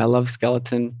 Yeah, I love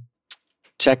Skeleton.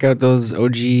 Check out those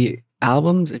OG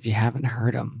albums if you haven't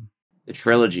heard them. The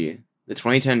trilogy, the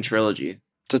 2010 trilogy.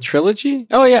 It's a trilogy?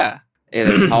 Oh, yeah. Yeah,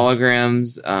 there's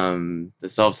Holograms, the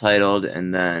self-titled,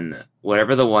 and then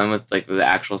whatever the one with like the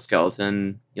actual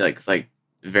skeleton, like it's like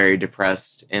very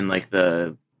depressed in like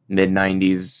the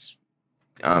mid-90s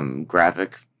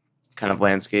graphic kind of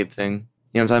landscape thing.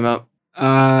 You know what I'm talking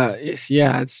about?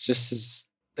 It's just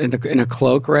in a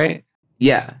cloak, right?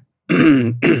 Yeah.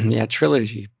 Yeah,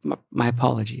 trilogy. My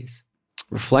apologies.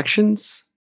 Reflections?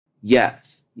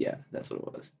 Yes. Yeah, that's what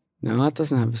it was. No, that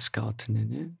doesn't have a skeleton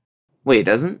in it. Wait, it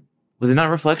doesn't? Was it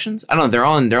not Reflections? I don't know. They're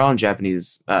all in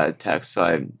Japanese text,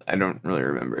 so I don't really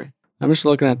remember. I'm just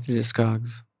looking at the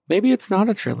Discogs. Maybe it's not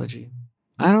a trilogy.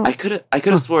 I could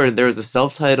have sworn there was a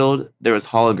self-titled, there was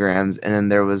Holograms, and then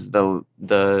there was the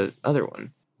other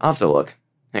one. I'll have to look.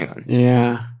 Hang on.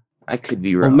 Yeah. I could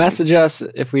be wrong. Well, message us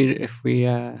if we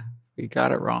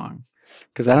got it wrong,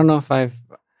 because I don't know if I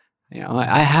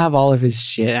have all of his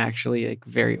shit actually like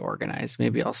very organized.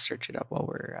 Maybe I'll search it up while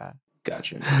we're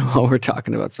gotcha. While we're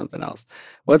talking about something else.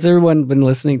 What's everyone been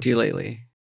listening to lately?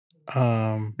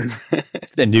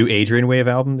 The new Adrian Wave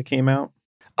album that came out.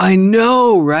 I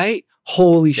know, right?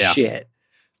 Holy shit!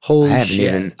 Holy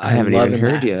shit! I haven't even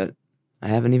heard yet. I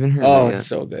haven't even heard. Oh, it it's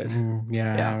so good. I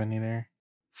haven't either.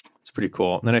 It's pretty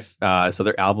cool. And then so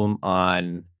their album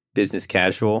on Business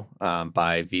Casual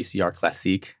by VCR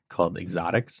Classique called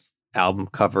Exotics. Album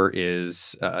cover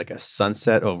is like a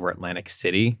sunset over Atlantic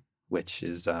City, which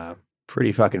is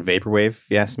pretty fucking vaporwave,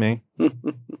 if you ask me.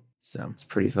 So it's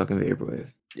pretty fucking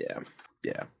vaporwave.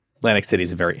 Yeah. Atlantic City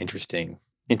is a very interesting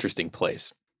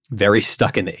place. Very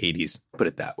stuck in the 80s, put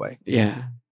it that way. Yeah.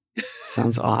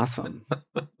 Sounds awesome.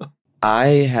 I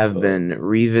have been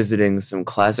revisiting some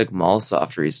classic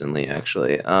Mallsoft recently,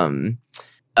 actually.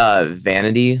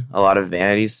 Vanity, a lot of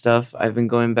Vanity stuff I've been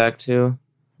going back to.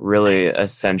 Really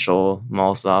essential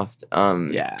Mallsoft.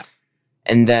 Yeah.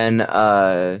 And then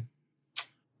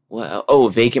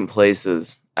Vacant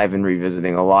Places I've been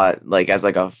revisiting a lot, like as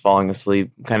like a falling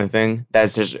asleep kind of thing.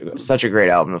 That's just such a great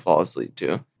album to fall asleep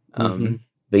to.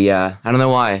 But yeah, I don't know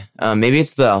why. Maybe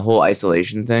it's the whole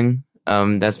isolation thing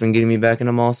that's been getting me back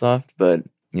into Mallsoft, but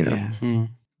you know.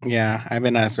 Yeah, I've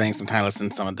been spending some time listening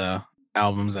to some of the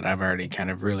albums that I've already kind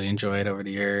of really enjoyed over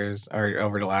the years, or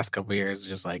over the last couple of years,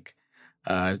 just like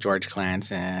George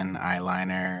Clanton,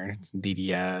 Eyeliner,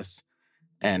 DDS.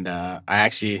 And I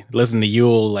actually listened to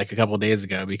Yule like a couple of days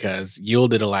ago because Yule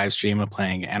did a live stream of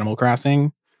playing Animal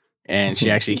Crossing. And she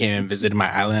actually came and visited my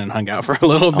island and hung out for a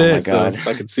little bit. Oh my God. So it's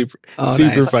fucking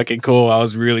super fucking cool. I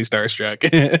was really starstruck.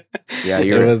 Yeah,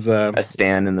 it was a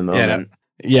stand in the moment.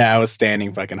 Yeah, I was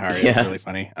standing fucking hard. Yeah. It was really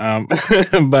funny.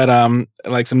 But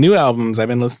like some new albums, I've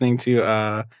been listening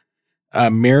to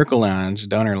Miracle Lounge,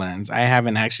 Donor Lens. I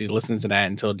haven't actually listened to that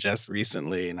until just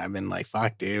recently, and I've been like,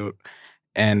 fuck, dude.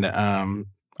 And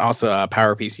also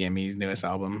Power PCME's newest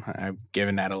album. I've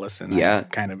given that a listen. Yeah. I've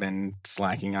kind of been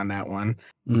slacking on that one.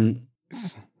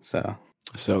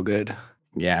 So good.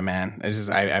 Yeah, man. It's just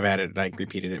I've had it like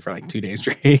repeated it for like 2 days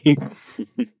straight.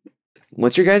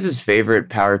 What's your guys' favorite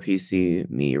Power PC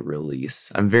Me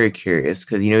release? I'm very curious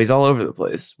because he's all over the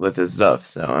place with his stuff.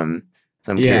 So I'm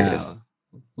curious.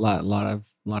 Lot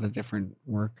of different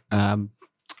work. I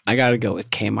gotta go with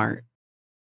Kmart.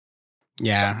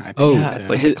 Yeah. it's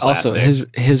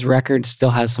like his record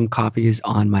still has some copies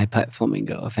on My Pet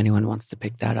Flamingo. If anyone wants to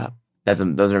pick that up, That's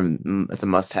a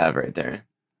must-have right there.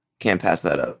 Can't pass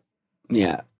that up.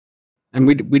 yeah. And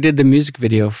we did the music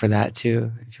video for that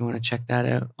too. If you want to check that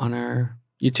out on our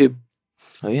YouTube.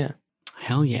 Oh yeah,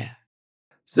 Hell yeah.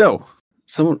 So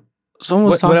Someone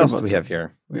was talking what else about do we have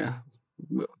here? Yeah.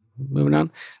 Moving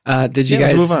on. Did you Yeah,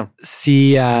 let's guys move on.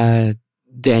 see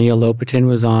Daniel Lopatin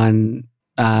was on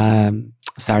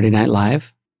Saturday Night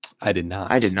Live? I did not.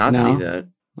 I did not No. see that.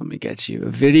 Let me get you a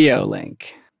video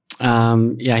link.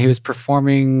 Yeah, he was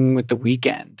performing with The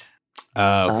Weeknd. Okay.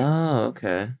 Oh,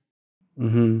 okay.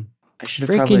 Mm-hmm. I should have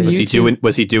Freaking probably.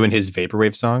 Was he doing his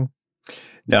vaporwave song?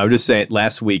 No, I'm just saying.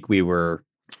 Last week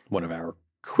one of our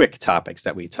quick topics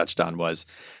that we touched on was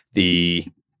the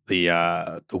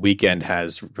Weeknd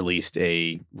has released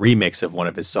a remix of one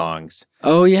of his songs.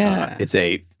 Oh yeah, It's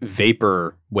a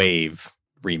vapor wave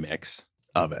remix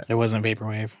of it. It wasn't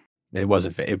vaporwave. It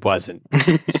wasn't.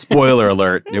 Spoiler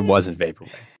alert! It wasn't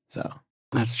vaporwave. So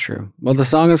that's true. Well, the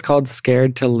song is called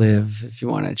 "Scared to Live." If you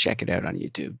want to check it out on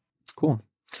YouTube. cool.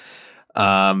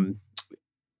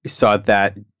 Saw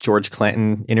that George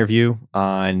Clanton interview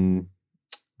on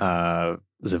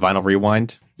was it Vinyl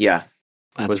Rewind? Yeah.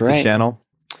 That's was right. the channel.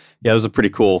 Yeah, it was a pretty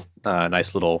cool,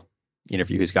 nice little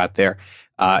interview he's got there.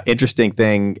 Interesting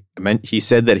thing, he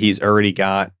said that he's already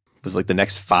got the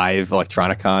next 5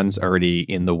 Electronicons already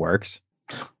in the works.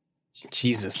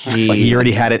 Jesus. Like he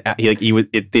already had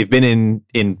it. They've been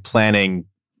in planning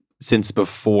since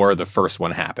before the first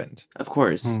one happened. Of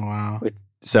course. Oh, wow.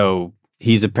 So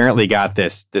he's apparently got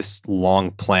this long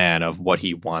plan of what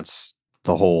he wants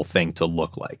the whole thing to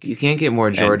look like. You can't get more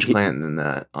George Clanton than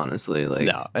that, honestly. Like,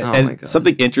 No. oh my And God.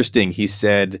 something interesting, he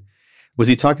said, was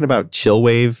he talking about chill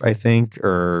wave, I think,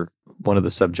 or one of the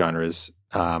subgenres?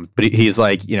 But he's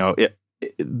like,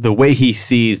 the way he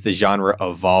sees the genre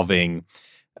evolving,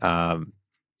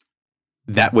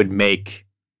 that would make,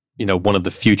 one of the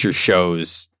future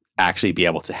shows actually be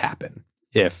able to happen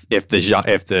if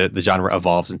the genre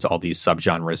evolves into all these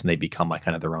subgenres and they become like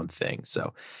kind of their own thing.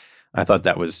 So I thought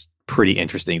that was pretty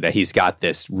interesting that he's got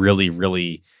this really,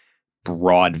 really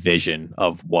broad vision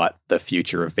of what the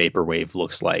future of vaporwave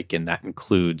looks like, and that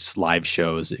includes live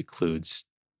shows. It includes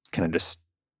kind of just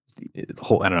the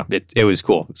whole. I don't know. It was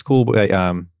cool. It's cool.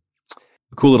 A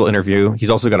cool little interview. He's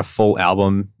also got a full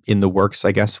album in the works,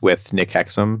 I guess, with Nick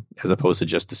Hexum as opposed to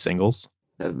just the singles.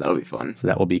 That'll be fun. So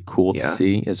that will be cool to Yeah.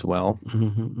 see as well.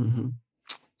 Mm-hmm, mm-hmm.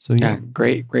 So Yeah,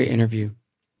 great interview.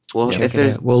 Well, Check if it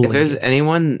there's out. We'll if there's link it.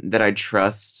 anyone that I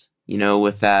trust,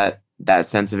 with that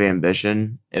sense of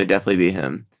ambition, it would definitely be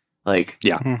him. Like,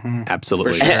 Mhm.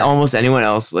 absolutely. and almost anyone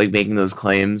else like making those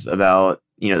claims about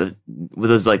with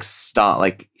those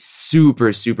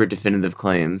super super definitive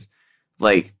claims.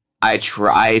 Like,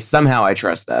 I somehow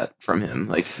trust that from him.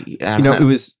 Like, I don't know. It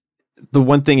was the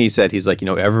one thing he said. He's like,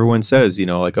 everyone says,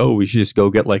 oh, we should just go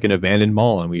get like an abandoned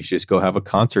mall and we should just go have a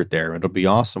concert there. It'll be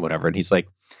awesome, whatever. And he's like,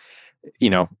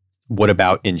 what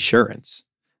about insurance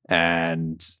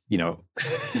and,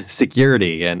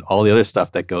 security and all the other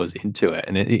stuff that goes into it?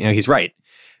 And, he's right.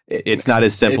 It's not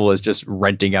as simple as just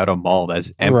renting out a mall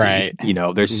that's empty. Right.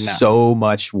 There's No. so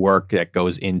much work that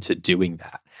goes into doing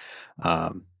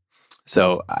that.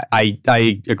 So I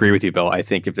agree with you, Bill. I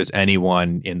think if there's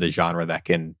anyone in the genre that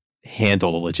can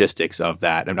handle the logistics of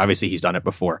that, and obviously he's done it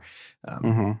before,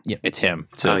 Mhm. it's him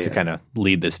to kind of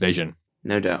lead this vision.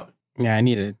 No doubt. Yeah, I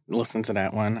need to listen to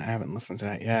that one. I haven't listened to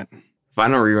that yet.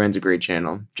 Vinyl Rewind's a great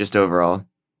channel. Just overall,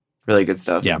 really good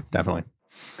stuff. Yeah, definitely.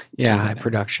 Yeah, high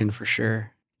production for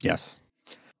sure. Yes.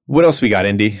 What else we got,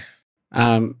 Indy?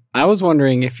 I was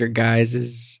wondering if your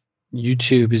guys'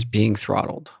 YouTube is being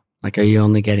throttled. Like, are you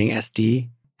only getting SD?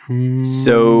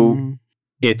 So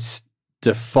it's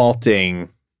defaulting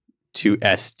to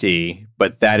SD,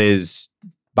 but that is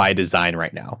by design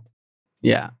right now.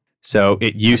 Yeah. So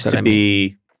it used That's to what I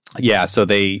be, so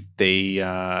they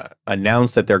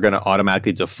announced that they're going to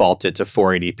automatically default it to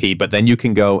 480p, but then you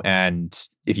can go and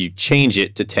if you change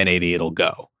it to 1080, it'll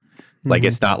go. Like,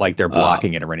 it's not like they're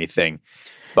blocking it or anything,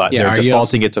 but Yeah, they're are you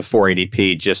defaulting it to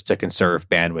 480p just to conserve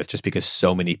bandwidth, just because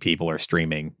so many people are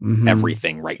streaming Mhm.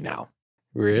 everything right now.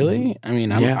 Really? I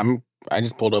mean, Yeah. I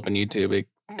just pulled open YouTube. It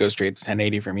goes straight to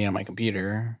 1080 for me on my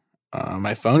computer.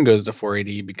 My phone goes to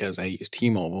 480 because I use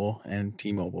T-Mobile, and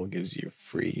T-Mobile gives you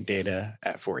free data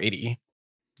at 480.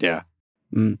 Yeah.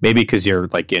 Mm. Maybe because you're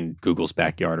like in Google's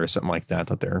backyard or something like that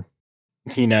they're,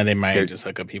 They might They're- just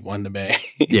hook up people in the bay.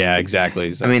 yeah,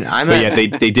 exactly. So, I mean, but yeah,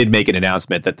 they did make an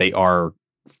announcement that they are,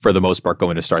 for the most part,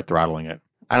 going to start throttling it.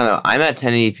 I don't know. I'm at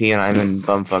 1080p and I'm in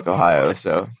bumfuck Ohio,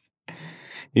 so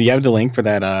Do you have the link for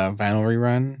that Vinyl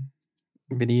Rerun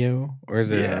video? Or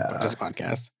is it Yeah. just a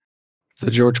podcast? The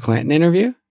George Clanton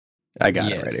interview? I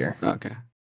got it Yes. right here. Okay.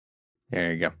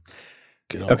 There you go.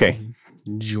 Good old Okay.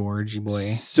 Georgie boy.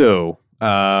 So,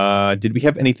 did we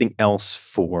have anything else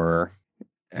for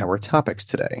our topics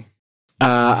today?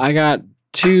 I got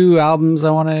 2 albums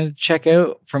I want to check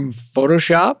out from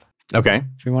Photoshop. Okay.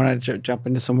 If you want to jump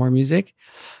into some more music.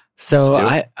 So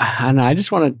Let's do I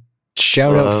just want to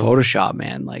shout out Whoa. Photoshop,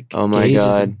 man. Like, Oh my Gage is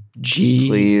God. a G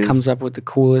Please. comes up with the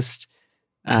coolest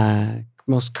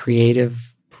most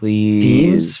creative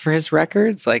themes for his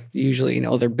records. Like usually,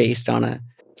 they're based on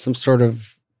some sort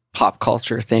of pop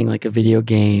culture thing, like a video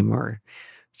game or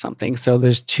something. So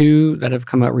there's 2 that have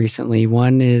come out recently.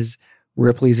 One is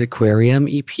Ripley's Aquarium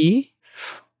EP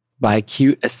by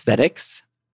Cute Aesthetics.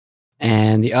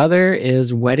 And the other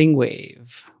is Wedding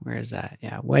Wave. Where is that?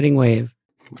 Yeah, Wedding Wave.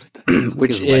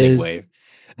 which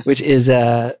is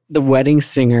the wedding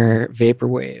singer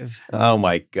Vaporwave. Oh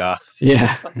my god.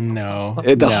 Yeah. No.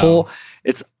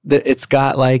 It's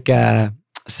got like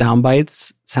sound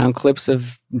bites, sound clips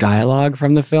of dialogue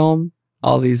from the film.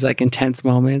 All these like intense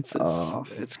moments.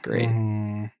 It's great.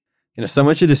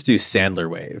 Someone should just do Sandler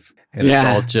Wave, and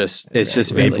it's just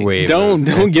really. Vaporwave.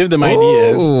 Don't give them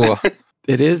ideas.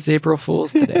 It is April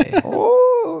Fool's today.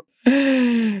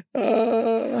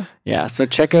 Yeah, so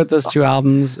check out those 2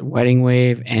 albums, Wedding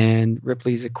Wave and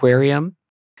Ripley's Aquarium.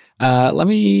 Let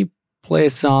me play a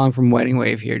song from Wedding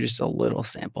Wave here, just a little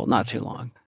sample, not too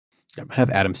long. I'm gonna have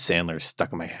Adam Sandler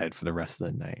stuck in my head for the rest of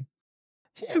the night.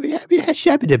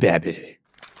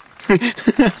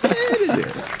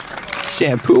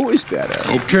 Shampoo is better.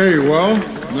 Okay, well,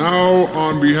 now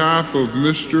on behalf of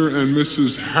Mr. and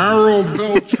Mrs. Harold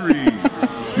Beltry,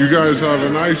 you guys have a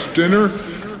nice dinner.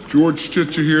 George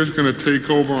Stitcher here is going to take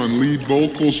over on lead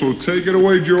vocal, so take it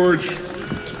away, George.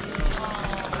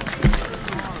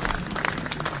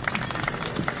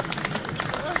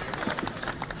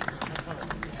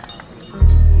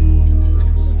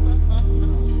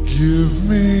 Give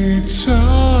me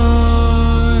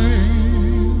time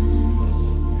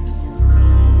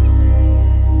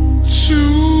to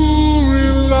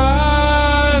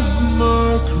realize my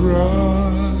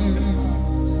crime.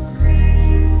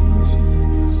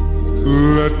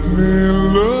 Let me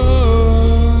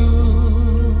love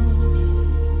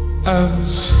and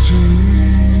steal.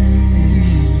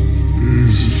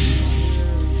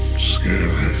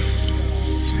 Scary.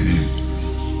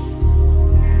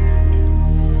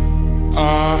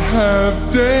 I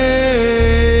have danced.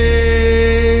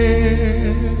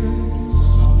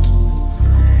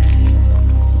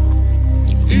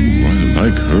 Ooh, I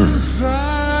like her.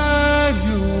 Inside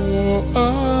your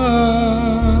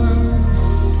eyes.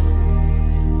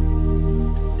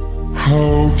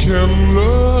 How can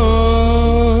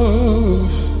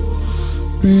love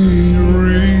be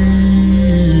real?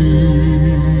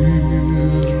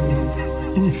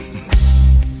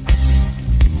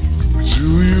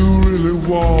 Do you really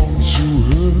want to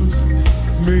hurt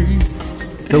me?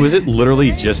 So is it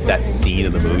literally just that scene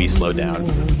of the movie Slow Down?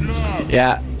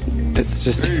 Yeah, it's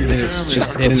just They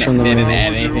clips from the didn't movie.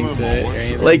 add anything to it. Or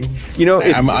anything. Like,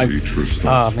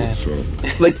 oh man,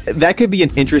 like that could be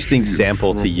an interesting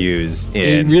sample to use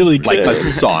in really like a could.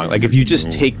 song. Like if you just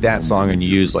take that song and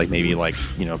use like maybe like,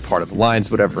 part of the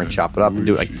lines, whatever, and chop it up and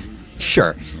do it, like,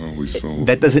 sure.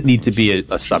 That doesn't need to be a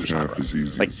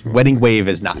subgenre. Like Wedding Wave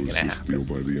is not going to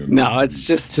happen. No, it's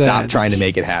just Stop trying to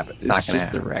make it happen. It's not It's going to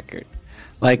just the happen. record.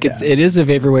 Like it is a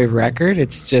Vaporwave record.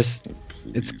 It's just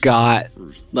it's got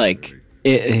like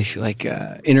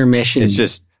intermission. It's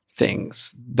just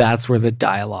things. That's where the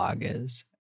dialogue is.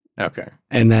 okay.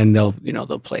 And then they'll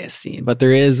play a scene. But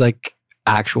there is like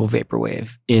actual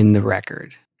Vaporwave in the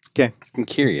record. Okay. I'm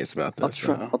curious about this.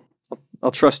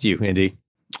 I'll trust you, Indy.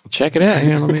 Check it out.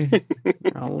 Here,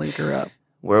 I'll link her up.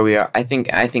 Where we are, I think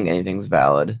anything's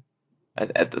valid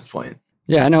at this point.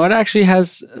 Yeah, no, it actually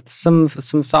has some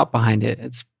thought behind it.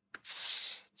 It's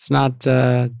not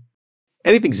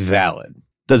Anything's valid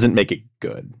doesn't make it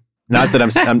good. Not that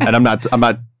I'm not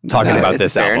talking No, about it's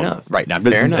this fair album enough. right now.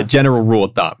 Fair A enough. general rule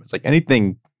of thumb. It's like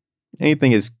anything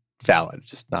is valid,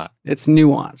 just not. it's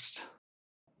nuanced.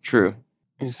 True.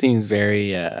 It seems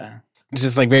very,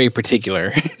 just like very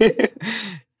particular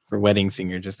for Wedding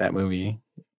Singer. Just that movie.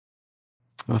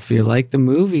 Well, if you like the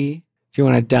movie, if you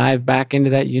want to dive back into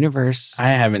that universe I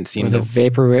haven't seen with a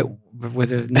the.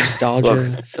 with a nostalgia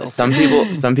Look,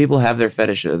 filter. some people have their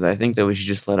fetishes. I think that we should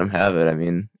just let them have it. I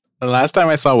mean, The last time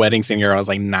I saw Wedding Singer, I was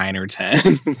like 9 or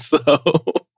 10. So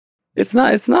It's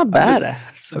not bad.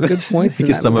 Some good points. in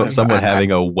Because that movie. someone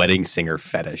having a wedding singer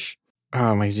fetish.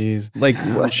 oh my jeez. Like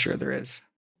I'm what? sure there is.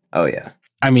 oh yeah.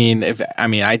 I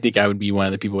think I would be one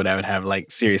of the people that would have like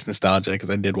serious nostalgia because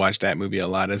I did watch that movie a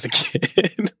lot as a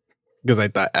kid because I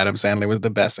thought Adam Sandler was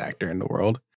the best actor in the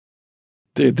world.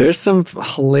 Dude, there's some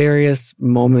hilarious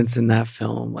moments in that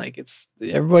film. Like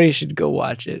everybody should go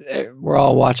watch it. We're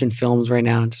all watching films right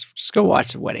now. Just go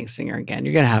watch The Wedding Singer again.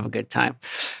 You're gonna have a good time.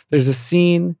 There's a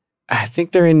scene. I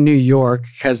think they're in New York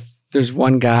because there's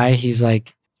one guy. He's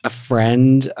like a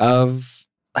friend of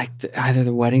like either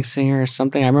the wedding singer or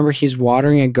something. I remember he's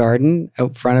watering a garden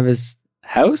out front of his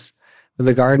house with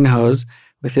a garden hose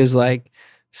with his like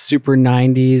super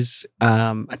 90s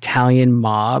Italian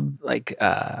mob, like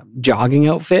jogging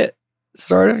outfit,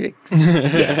 sort of.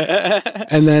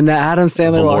 And then Adam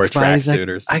Sandler Velour walks by. He's like,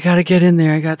 tracksuiters. I got to get in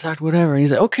there. I got to talk to whatever. And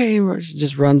he's like, okay. And he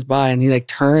just runs by and he like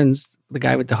turns the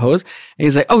guy with the hose. And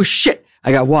he's like, oh shit,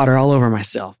 I got water all over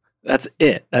myself. That's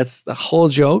it. That's the whole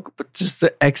joke. But just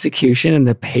the execution and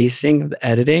the pacing of the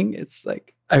editing, it's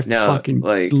like, I fucking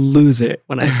lose it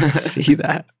when I see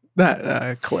that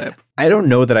clip. I don't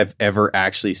know that I've ever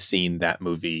actually seen that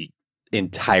movie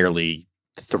entirely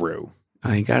through.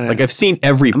 Oh, you gotta, like I've seen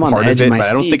every I'm on part the of edge it, of my but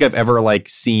I don't seat. think I've ever like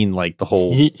seen like the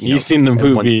whole. You've seen the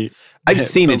movie. I've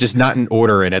seen it, just not in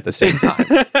order and at the same time.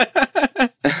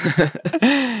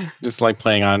 Just like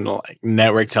playing on like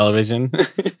network television.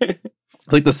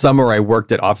 Like the summer I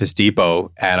worked at Office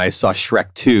Depot and I saw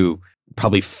Shrek 2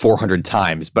 probably 400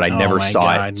 times, but I never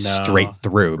saw it straight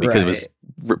through because it was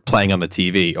playing on the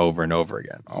TV over and over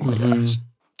again. Oh my gosh.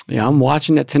 Yeah, I'm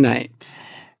watching it tonight.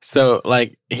 So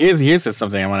like here's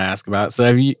something I want to ask about. So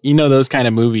have you know those kind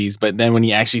of movies, but then when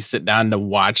you actually sit down to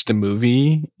watch the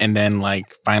movie and then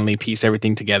like finally piece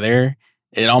everything together,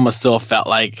 it almost still felt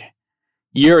like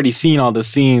you already seen all the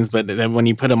scenes, but then when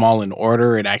you put them all in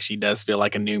order, it actually does feel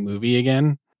like a new movie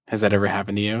again. Has that ever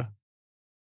happened to you?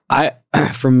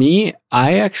 For me,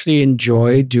 I actually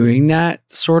enjoy doing that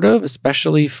sort of,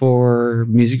 especially for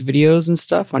music videos and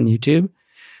stuff on YouTube.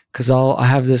 Because I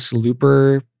have this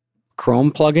Looper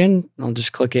Chrome plugin. I'll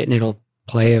just click it and it'll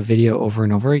play a video over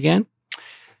and over again.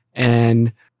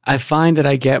 And I find that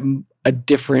I get a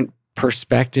different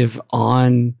perspective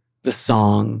on the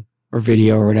song or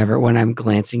video or whatever when I'm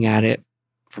glancing at it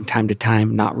from time to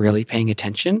time, not really paying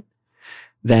attention,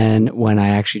 than when I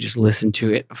actually just listen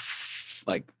to it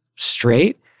like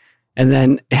straight. And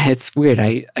then it's weird.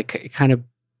 I kind of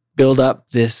build up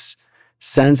this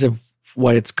sense of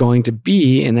what it's going to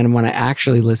be. And then when I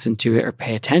actually listen to it or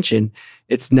pay attention,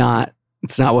 it's not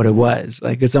what it was.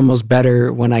 Like it's almost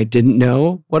better when I didn't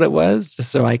know what it was,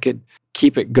 just so I could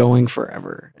keep it going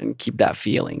forever and keep that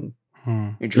feeling.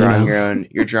 You're drawing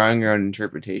your own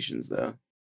interpretations though.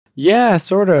 Yeah,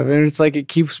 sort of. And it's like it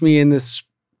keeps me in the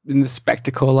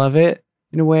spectacle of it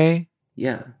in a way.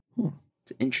 Yeah.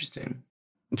 It's interesting.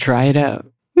 Try it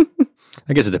out.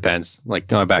 I guess it depends. Like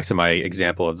going back to my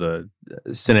example of the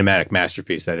cinematic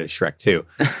masterpiece that is Shrek 2.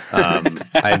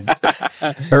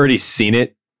 I've already seen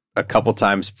it a couple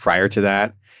times prior to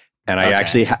that. And I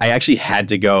actually had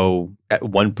to go at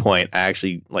one point. I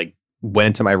actually like went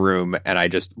into my room and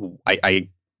I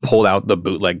pulled out the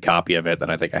bootleg copy of it that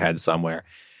I think I had somewhere.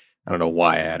 I don't know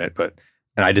why I had it, but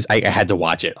I had to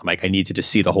watch it. I'm like, I need to just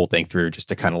see the whole thing through just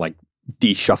to kind of like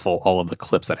de-shuffle all of the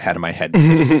clips that I had in my head.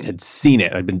 I just had seen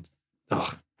it.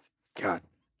 Oh God.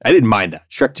 I didn't mind that.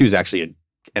 Shrek 2 is actually an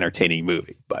entertaining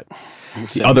movie, but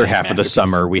the other half of the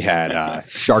summer we had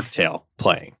Shark Tale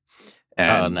playing.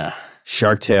 And no.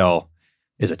 Shark Tale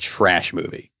is a trash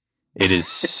movie. It is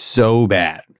so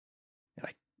bad.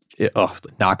 The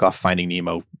knockoff Finding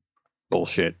Nemo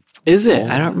bullshit. Is it?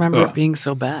 I don't remember it being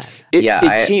so bad.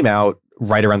 It came out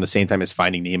right around the same time as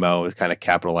Finding Nemo. It was kind of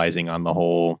capitalizing on the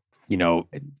whole,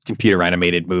 computer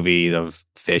animated movie of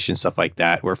fish and stuff like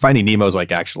that, where Finding Nemo is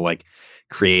like actual like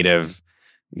creative,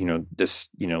 this,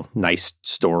 nice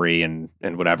story and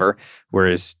whatever.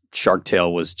 Whereas Shark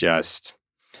Tale was just,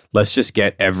 let's just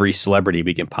get every celebrity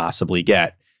we can possibly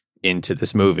get into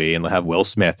this movie, and they'll have Will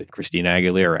Smith and Christina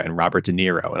Aguilera and Robert De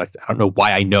Niro. And I don't know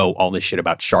why I know all this shit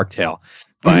about Shark Tale,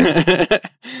 but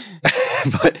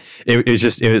but it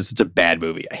was a bad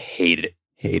movie. I hated it.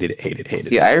 Hated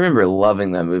it. Yeah, I remember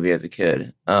loving that movie as a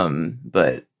kid.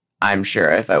 But I'm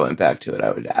sure if I went back to it,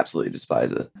 I would absolutely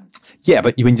despise it. Yeah,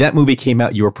 but when that movie came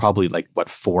out, you were probably like, what,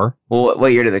 4? Well,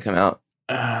 what year did it come out?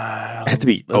 It had to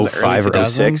be 05 or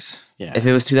 06. Yeah. If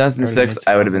it was 2006,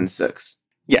 I would have been 6.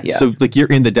 Yeah. So like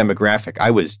you're in the demographic. I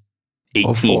was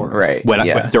 18 right?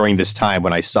 During this time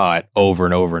when I saw it over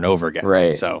and over and over again.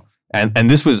 Right. So and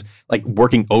this was like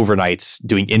working overnights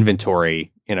doing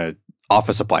inventory in a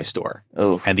office supply store.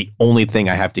 Oh. And the only thing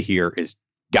I have to hear is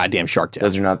goddamn Shark Tale.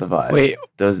 Those are not the vibes. Wait,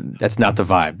 that's not the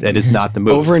vibe. That is not the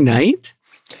move. Overnight?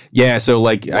 Yeah. So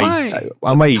like Why?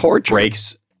 on my torture.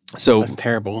 breaks. So That's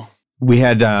terrible. we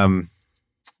had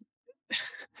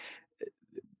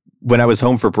when I was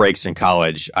home for breaks in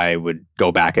college, I would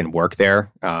go back and work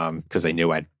there because I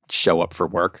knew I'd show up for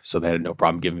work. So they had no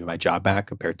problem giving me my job back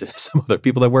compared to some other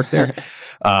people that work there.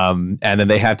 And then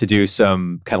they have to do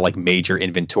some kind of like major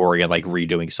inventory and like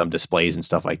redoing some displays and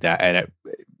stuff like that. And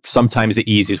sometimes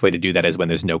the easiest way to do that is when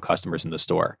there's no customers in the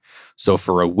store. So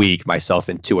for a week, myself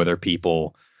and 2 other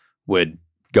people would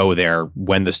go there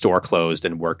when the store closed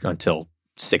and work until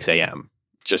 6 a.m.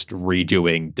 just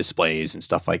redoing displays and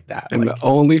stuff like that. And Like, the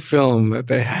only film that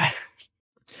they had.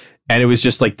 and it was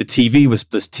just like this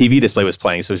TV display was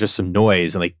playing, so it was just some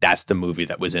noise, and like that's the movie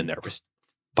that was in there. It was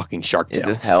fucking Shark Tale. Is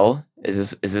this hell?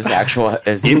 Is this actual?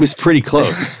 It was pretty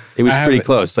close. It was I pretty haven't-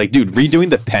 close. Like, dude, redoing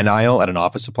the pen aisle at an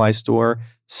office supply store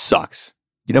sucks.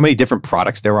 You know how many different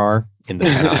products there are in the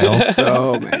pen aisle?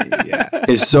 So many, yeah.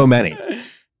 There's so many.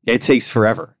 It takes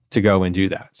forever to go and do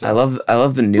that. So. I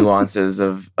love the nuances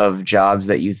of jobs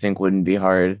that you think wouldn't be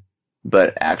hard,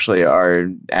 but actually are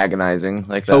agonizing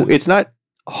like that. Oh, it's not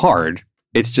hard.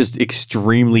 It's just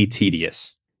extremely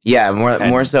tedious. Yeah, And-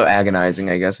 more so agonizing,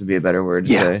 I guess would be a better word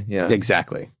to Yeah. say. Yeah.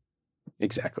 Exactly.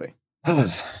 It's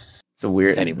a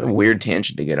Anyway. weird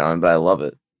tangent to get on, but I love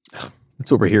it.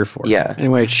 That's what we're here for. Yeah.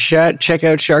 Anyway, check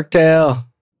out Shark Tale.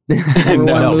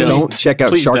 No, movie. don't check out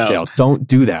Please Shark don't. Tale. Don't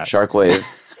do that. Shark Wave.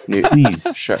 New, Please.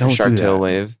 Shark don't do Tail that.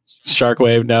 Wave.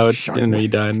 Sharkwave, no, it's Shark gonna be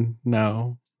Wave. done.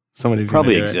 No, somebody's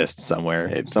Probably gonna do it. exists somewhere.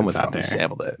 It's Someone's out probably there.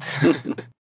 sampled it.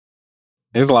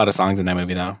 There's a lot of songs in that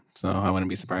movie though, so I wouldn't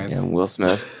be surprised. Yeah, Will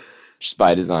Smith. Just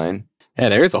by design. Yeah,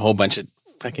 there is a whole bunch of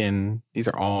fucking. These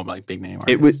are all like big name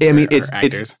artists. It was. I mean, or it's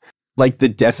actors. like the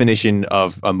definition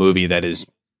of a movie that is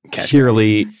Cash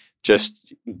purely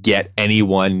just get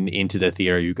anyone into the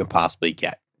theater you can possibly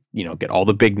get. You know, get all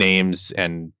the big names,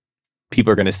 and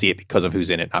people are going to see it because of who's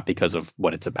in it, not because of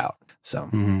what it's about. So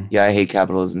Mhm. Yeah, I hate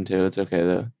capitalism too. It's okay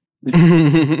though.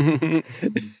 there you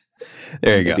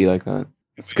It'd go. be like that.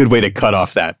 It's a good way to cut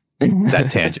off that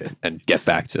tangent and get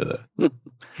back to what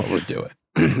we're doing.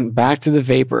 Back to the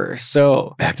Vapor.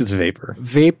 So, Back to the Vapor.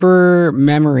 Vapor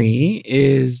Memory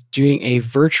is doing a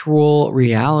virtual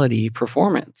reality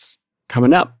performance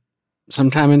coming up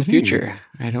sometime in the future.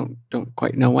 I don't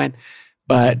quite know when,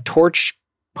 but Torch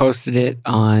posted it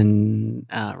on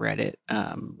Reddit.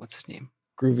 What's his name?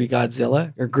 Groovy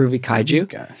Godzilla or Groovy Kaiju?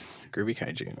 Groovy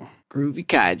Kaiju. Groovy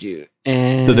Kaiju.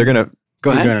 And So they're gonna. go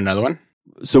Are you ahead. doing another one?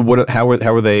 So what? How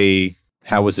are they?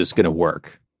 How is this gonna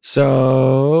work?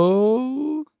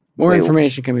 So more Wait,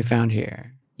 information can be found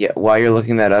here. Yeah, while you're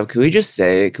looking that up, could we just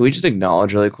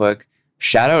acknowledge really quick?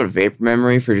 Shout out Vapor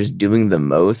Memory for just doing the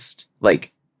most,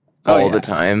 like Oh, all yeah. the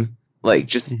time. Like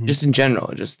just in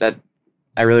general. Just that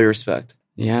I really respect.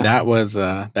 Yeah. That was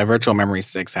that Virtual Memory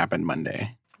 6 happened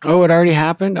Monday. Oh, it already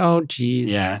happened? Oh, geez.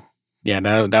 Yeah. Yeah,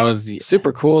 that was the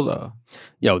Super cool, though.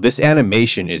 Yo, this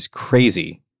animation is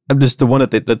crazy. I'm just the one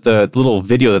that the little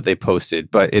video that they posted,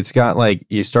 but it's got like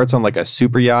it starts on like a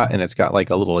super yacht, and it's got like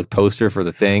a little like poster for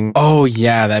the thing, Oh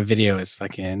yeah, that video is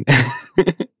fucking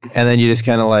and then you just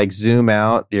kind of like zoom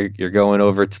out. You're going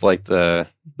over to like the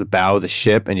bow of the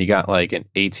ship, and you got like an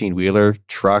 18-wheeler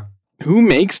truck Who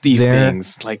makes these There.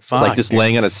 things? Like fuck. like just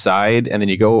laying on its side, and then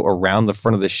you go around the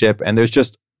front of the ship, and there's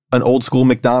just an old school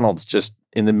McDonald's just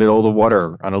in the middle of the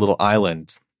water on a little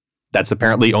island that's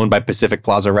apparently owned by Pacific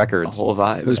Plaza A Records. whole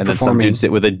vibe. Who's And then some performing dude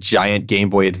sit with a giant Game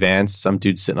Boy Advance. Some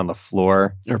dude sitting on the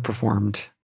floor. or performed.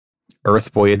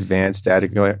 Earth Boy Advance,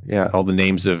 yeah, all the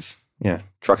names of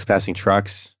trucks passing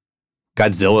trucks.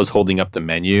 Godzilla's holding up the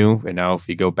menu, and now if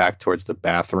you go back towards the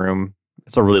bathroom,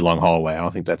 it's a really long hallway. I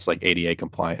don't think that's like ADA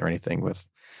compliant or anything with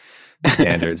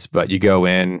standards, but you go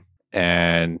in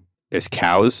and there's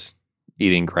cows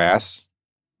eating grass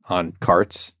on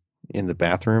carts in the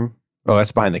bathroom. Oh,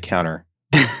 that's behind the counter.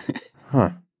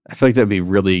 Huh. I feel like that'd be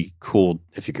really cool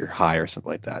if you could hire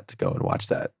something like that to go and watch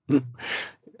that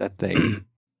thing.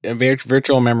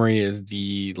 Virtual Memory is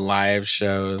the live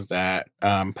shows that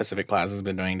Pacific Plaza has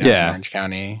been doing down in Orange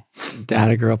County.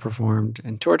 Data Girl performed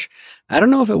and Torch. I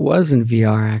don't know if it was in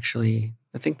VR, actually.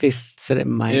 I think they said it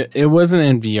might. It wasn't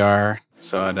in VR.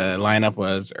 So the lineup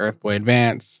was Earth Boy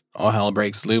Advance, All Hell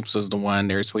Breaks Loops was the one.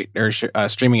 They're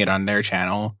streaming it on their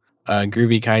channel.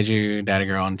 Groovy Kaiju, Data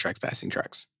Girl, and Trucks Passing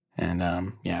Trucks. And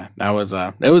that was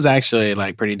it was actually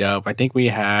like pretty dope. I think we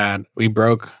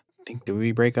broke. Did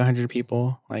we break 100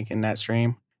 people like in that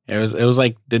stream? It was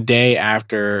like the day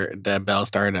after the Bell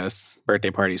Stardust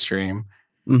birthday party stream.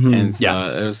 Mhm. And so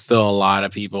Yes. it was still a lot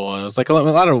of people. It was like a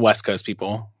lot of West Coast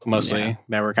people mostly Yeah.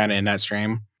 that were kind of in that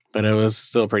stream, but it was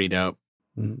still pretty dope.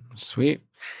 Sweet.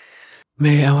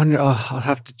 Maybe I wonder. Oh, I'll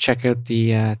have to check out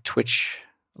the Twitch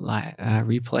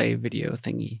replay video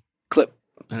thingy clip.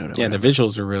 I don't know. Yeah, the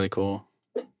visuals were really cool.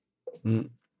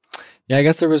 Yeah, I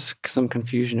guess there was some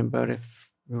confusion about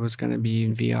if it was going to be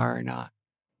in VR or not.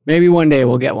 Maybe one day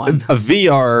we'll get one. A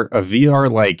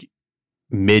VR like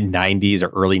mid 90s or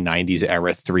early 90s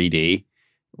era 3D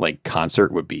like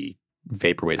concert would be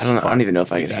vaporwave. I don't even know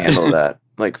if I could handle that.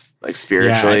 Like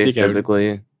spiritually, think I would-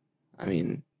 physically. I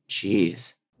mean,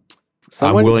 jeez.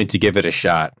 I'm willing to give it a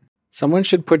shot. Someone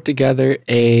should put together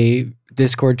a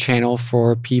Discord channel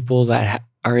for people that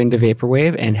are into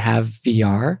vaporwave and have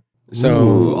VR. So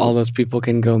Ooh. all those people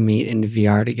can go meet in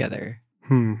VR together.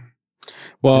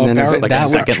 Well, And then Power- if- like a that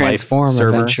would Second Life transform server?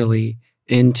 eventually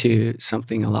into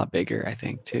something a lot bigger, I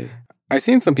think, too. I've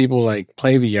seen some people like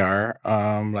play VR.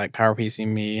 Like PowerPC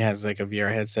Me has like a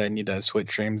VR headset and he does Twitch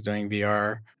streams doing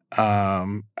VR.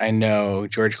 I know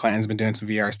George Clanton's been doing some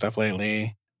VR stuff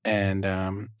lately, and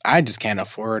I just can't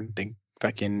afford to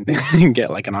fucking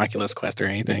get like an Oculus Quest or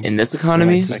anything. In this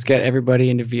economy, Just get everybody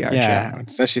into VR Yeah, chat.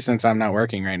 especially since I'm not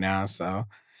working right now, so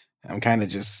I'm kind of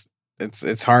just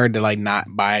it's hard to like not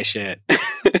buy shit.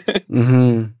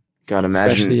 Mm-hmm. God,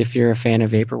 Especially imagine if you're a fan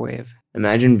of vaporwave. being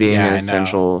Yeah, I an know.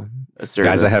 essential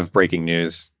service. Guys, I have breaking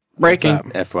news. Breaking.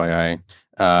 What's up?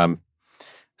 FYI.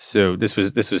 So this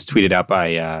was tweeted out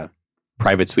by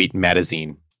Private Suite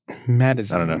Magazine.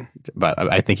 Madison. I don't know, but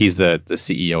I think he's the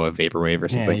CEO of Vaporwave or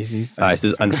Yeah, something. he's It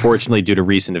says, unfortunately, due to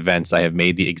recent events, I have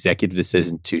made the executive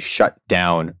decision to shut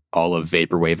down all of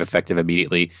Vaporwave effective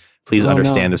immediately. Please Oh,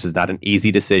 understand no. this is not an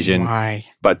easy decision, Why?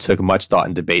 but took much thought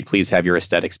and debate. Please have your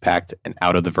aesthetics packed and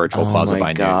out of the virtual Oh plaza my by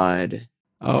noon. god,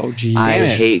 Oh, geez. I Damn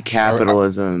it. hate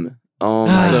capitalism. Oh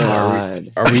my So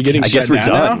god. Are we getting I guess shut we're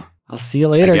down done. I'll see you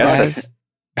later, I guess guys. that's- now?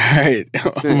 All right.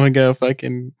 I'm gonna go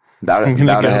fucking. About I'm to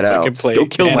gonna go head fucking out. play Go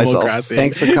kill Animal myself. Crossing.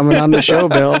 Thanks for coming on the show,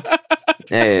 Bill.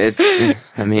 Hey,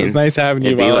 I mean, It's nice having you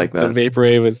it'd be while like the that.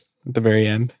 Vaporwave was at the very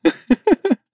end.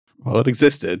 Well, it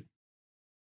existed.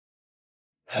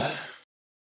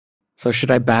 So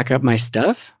should I back up my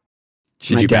stuff?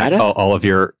 Should My you back data? all of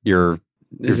your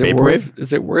Is Vaporwave?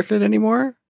 is it worth it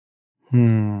anymore?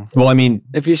 Well, I mean,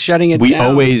 If he's shutting it we down.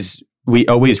 always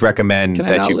recommend Can I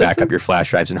that not you back listen? up your flash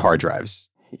drives and hard drives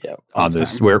Yep. on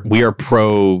this. We are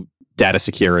pro data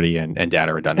security and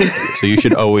data redundancy. So you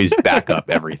should always back up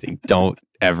everything. Don't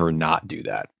ever not do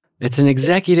that. It's an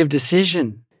executive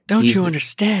decision. Don't He's- you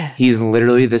understand? he's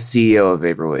literally the CEO of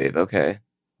Vaporwave. Okay,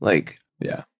 like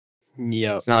Yep.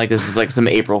 it's not like this is like some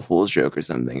April Fool's joke or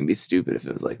something. It'd be stupid if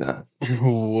it was like that.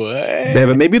 What? Yeah,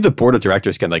 but maybe the board of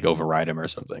directors can like override him or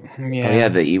something. Oh yeah,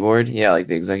 the E board. Yeah, like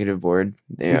the executive board.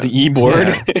 Yeah. The e-board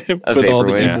Of with all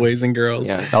the Vaporwave. e-boys and girls.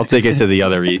 Yeah. I'll take it to the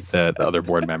other the other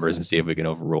board members and see if we can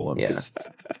overrule them. Yeah. 'cause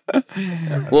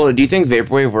Well, do you think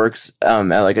Vaporwave works at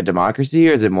like a democracy,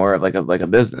 or is it more of like a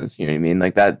business? You know what I mean?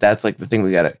 Like that's like the thing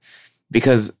we gotta,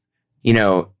 because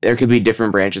there could be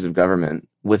different branches of government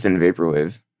within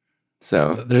Vaporwave.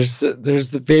 So There's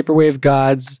the vaporwave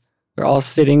gods. They're all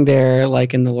sitting there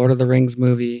like in the Lord of the Rings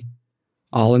movie,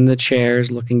 all in the chairs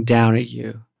looking down at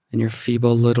you and your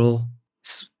feeble little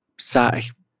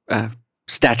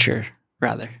stature,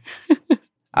 rather.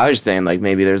 I was just saying, like,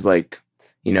 maybe there's like,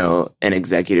 an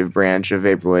executive branch of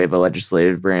Vaporwave, a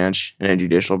legislative branch, and a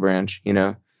judicial branch,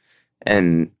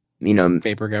 and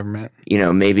Vapor government.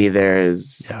 maybe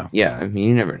there's Yeah. I mean,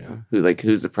 you never know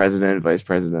who's the president, vice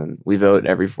president. We vote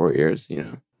every 4 years.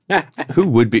 who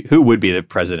would be the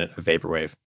president of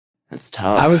Vaporwave? That's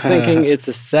tough. I was thinking it's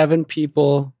a 7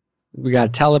 people. We got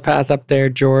a telepath up there,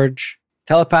 George.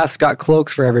 Telepath's got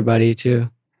cloaks for everybody too.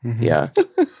 Mhm. Yeah.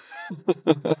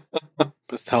 But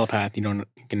it's telepath, you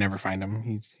can never find him.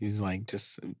 He's like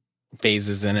just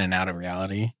phases in and out of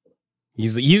reality.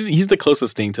 He's the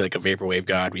closest thing to like a vaporwave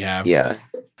god we have. Yeah.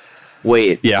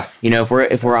 Wait. Yeah. If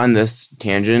we're on this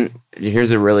tangent,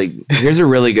 here's a really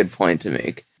good point to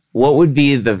make. What would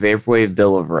be the Vaporwave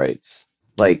Bill of Rights?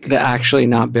 Like The actually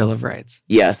not Bill of Rights.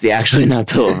 yes, the actually not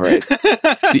Bill of Rights.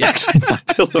 The actually not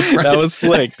Bill of Rights. That was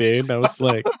slick, dude. That was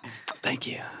slick. Thank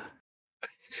you.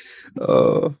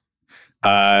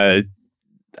 I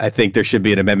think there should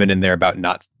be an amendment in there about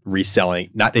not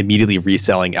immediately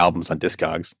reselling albums on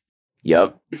Discogs.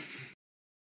 Yep.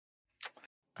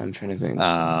 I'm trying to think.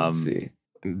 Um, Let's see.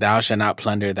 Thou shalt not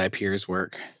plunder thy peer's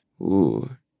work. Ooh,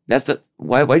 that's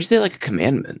why'd you say like a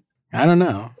commandment? I don't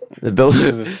know. The Bill.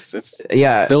 It's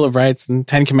Yeah. Bill of Rights and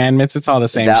 10 Commandments. It's all the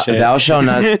same shit. Thou shalt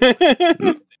not.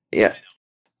 Yeah.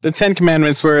 The 10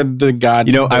 Commandments were the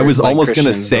gods. I was they're like almost gonna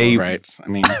Christian say- Bill of Rights. I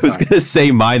mean, I was going to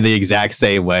say mine the exact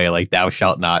same way, like thou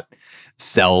shalt not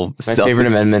sell. My favorite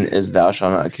amendment is "Thou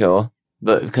shalt not kill,"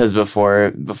 but because before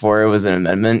it was an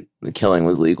amendment, the killing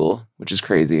was legal, which is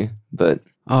crazy. But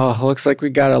Oh, looks like we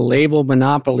got a label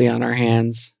monopoly on our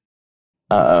hands.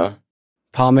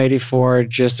 Palm 84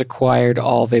 just acquired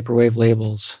all Vaporwave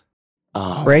labels.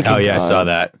 oh, Breaking. Oh yeah, I saw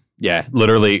that. Yeah,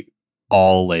 literally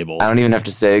all labels. I don't even have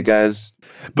to say it, guys.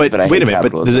 But I wait hate a minute.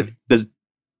 capitalism. But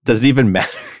does it even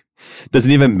matter? Does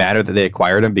it even matter that they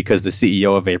acquired them because the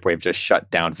CEO of Vaporwave just shut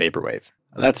down Vaporwave?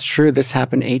 That's true. This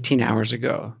happened 18 hours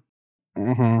ago.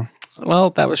 Mm-hmm.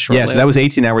 Well, that was short. Yeah, so that was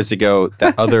 18 hours ago.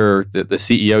 That other the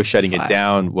CEO shutting it 5.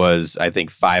 down was I think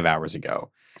 5 hours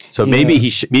ago. So maybe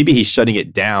he's shutting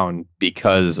it down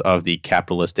because of the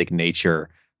capitalistic nature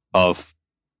of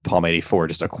Palm 84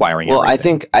 just acquiring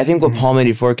everything. I think what Palm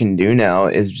 84 can do now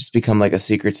is just become like a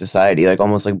secret society, like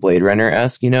almost like Blade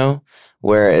Runner-esque,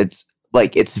 where it's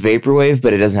like it's vaporwave,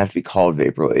 but it doesn't have to be called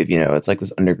vaporwave, it's like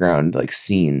this underground like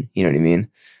scene, you know what I mean?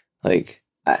 Like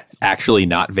actually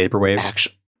not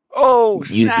vaporwave. Oh,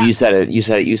 snap. you said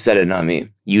it, not me.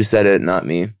 You said it, not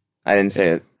me. I didn't say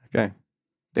it. Okay.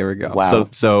 There we go. Wow.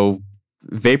 So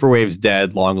vaporwave's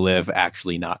dead, long live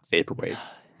actually not vaporwave.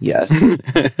 Yes.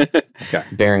 Okay.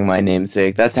 Bearing my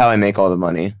namesake. That's how I make all the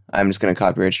money. I'm just going to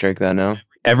copyright strike that now.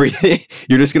 Everything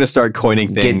you're just going to start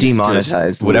coining things. Get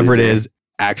demonetized. Whatever it is,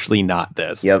 actually not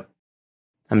this. Yep.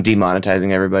 I'm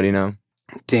demonetizing everybody now.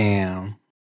 Damn.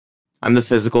 I'm the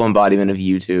physical embodiment of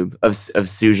YouTube, of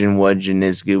Susan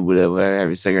Wojcicki, whatever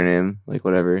you say your name, like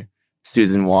whatever.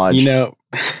 Susan Woj.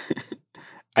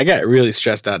 I got really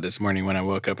stressed out this morning when I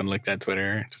woke up and looked at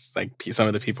Twitter. Just like some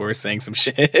of the people were saying some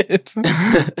shit.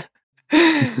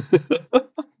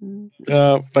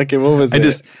 Fucking, what was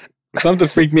it? Something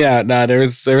freaked me out. Nah, there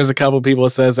was a couple people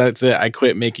says that's it. I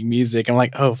quit making music. I'm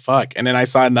like, oh fuck. And then I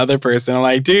saw another person. I'm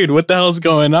like, dude, what the hell's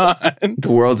going on?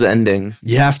 The world's ending.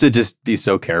 You have to just be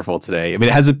so careful today. I mean,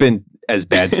 it hasn't been as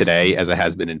bad today as it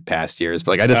has been in past years.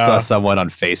 But like, I just saw someone on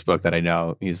Facebook that I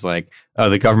know. He's like, oh,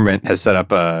 the government has set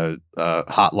up a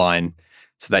hotline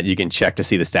so that you can check to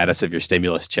see the status of your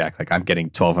stimulus check. Like, I'm getting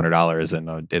 $1,200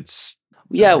 and it's.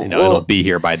 Yeah, it'll be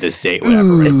here by this date,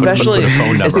 whatever. Especially, put a phone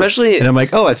number. especially, and I'm like,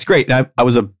 oh, that's great. And I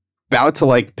was about to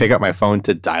like pick up my phone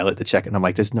to dial it to check it, and I'm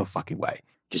like, there's no fucking way.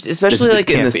 Just especially this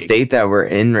in the state that we're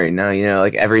in right now,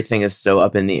 like everything is so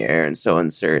up in the air and so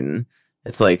uncertain.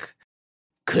 It's like,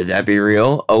 could that be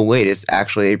real? Oh wait, it's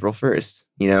actually April 1st.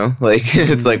 Like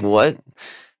it's like what?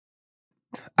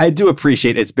 I do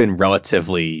appreciate it's been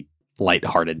relatively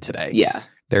lighthearted today. Yeah,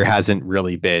 there hasn't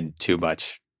really been too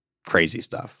much crazy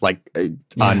stuff like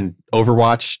on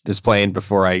Overwatch is playing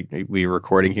before we were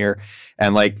recording here,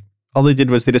 and like all they did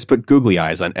was they just put googly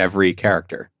eyes on every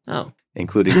character,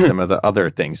 including some of the other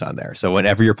things on there. So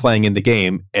whenever you're playing in the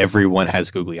game, everyone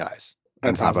has googly eyes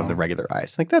on top of the regular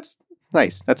eyes. Like that's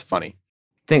nice. That's funny.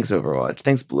 Thanks Overwatch.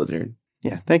 Thanks Blizzard.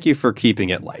 Yeah, thank you for keeping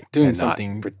it light. Doing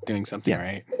something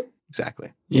right.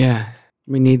 Exactly. Yeah,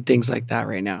 we need things like that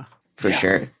right now. For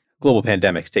sure. Global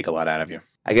pandemics take a lot out of you.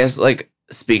 I guess like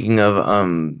speaking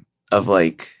of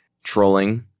like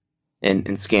trolling and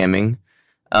scamming,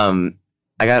 I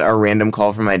got a random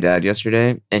call from my dad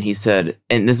yesterday, and he said,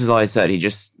 and this is all I said, he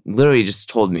just literally just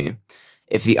told me,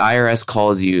 if the IRS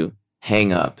calls you,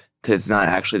 hang up, because it's not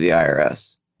actually the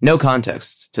IRS. No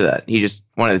context to that. He just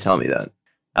wanted to tell me that.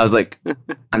 I was like,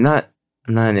 I'm not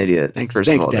an idiot. Thanks, of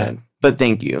all, Dad. But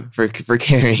thank you for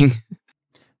caring.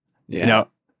 Yeah.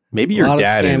 Maybe your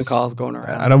dad scam is calls going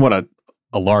around. I don't want to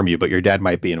alarm you, but your dad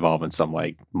might be involved in some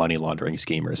like money laundering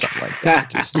scheme or something like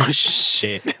that. Just, oh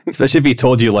shit! Especially if he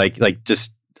told you like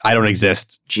just I don't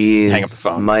exist. Jeez, hang up the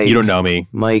phone. Mike, you don't know me,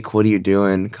 Mike. What are you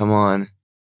doing? Come on.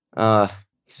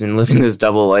 He's been living this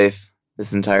double life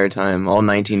this entire time, all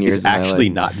 19 years. He's actually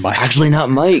not Mike. Actually not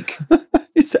Mike.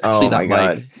 He's actually not my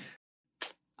God. Mike.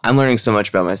 I'm learning so much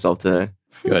about myself today.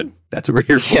 Good. That's what we're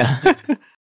here for. Yeah.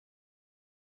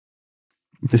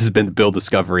 This has been the Bill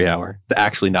Discovery Hour. The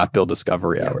actually not Bill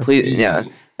Discovery Hour. Please, yeah.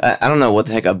 I don't know what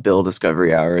the heck a Bill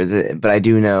Discovery Hour is, but I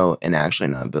do know an actually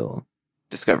not Bill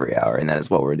Discovery Hour, and that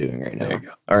is what we're doing right now. There you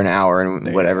go. Or an hour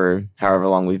and whatever, however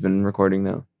long we've been recording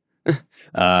now.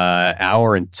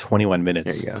 Hour and 21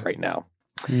 minutes There you go. right now.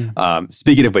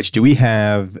 Speaking of which, do we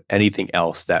have anything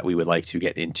else that we would like to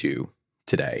get into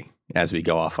today as we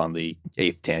go off on the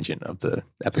 8th tangent of the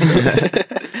episode?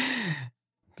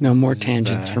 No more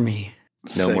tangents for me.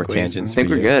 No more tangents. I think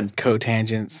for we're you. good.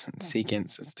 Cotangents and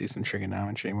secants. Let's do some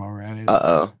trigonometry while we're at it.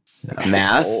 Uh-oh.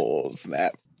 Math? Oh,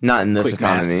 snap. Not in this Quick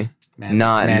economy. maths.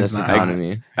 Not in Maths this not-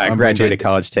 economy. I I'm graduated dead.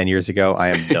 college 10 years ago. I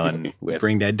am done with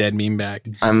Bring that dead meme back.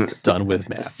 I'm done with a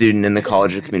math. student in the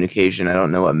College of Communication. I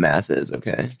don't know what math is,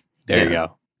 okay? There you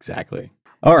go. Exactly.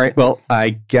 All right. Well,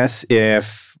 I guess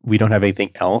if we don't have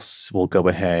anything else, we'll go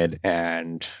ahead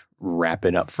and wrap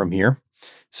it up from here.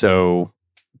 So,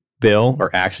 Bill, or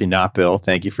actually not Bill,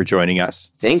 thank you for joining us.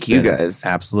 Thank you, Been guys.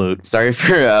 Absolute. Sorry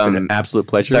for An absolute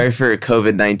pleasure. sorry for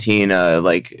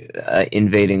COVID-19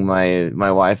 invading my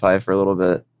Wi-Fi for a little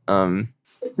bit.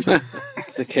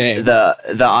 It's okay.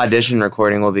 The audition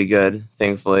recording will be good,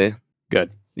 thankfully. Good.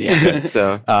 Yeah.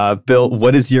 So Bill,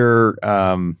 what is your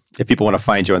if people want to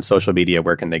find you on social media,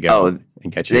 where can they go and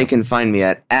get you? they can find me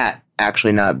at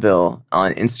actually not Bill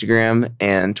on Instagram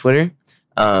and Twitter.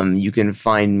 You can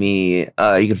find me. You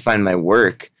can find my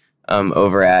work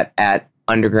over at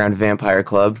Underground Vampire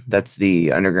Club. That's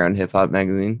the underground hip hop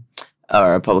magazine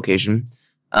or publication.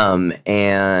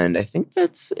 And I think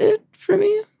that's it for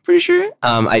me. Pretty sure.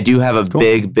 I do have a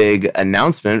big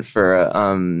announcement for,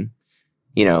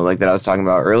 like that I was talking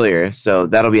about earlier. So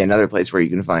that'll be another place where you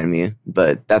can find me.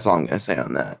 But that's all I'm going to say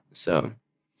on that. So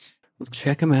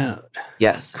check them out.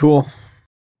 Yes. Cool.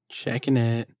 Checking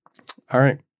it. All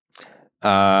right.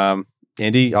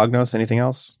 Andy, Ognos, anything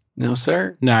else? No,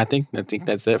 sir. No, I think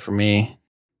that's it for me.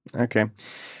 Okay.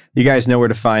 You guys know where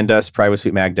to find us,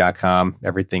 privatesuitemag.com.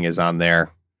 Everything is on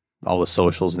there. All the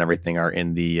socials and everything are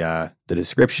in the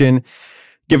description.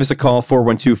 Give us a call,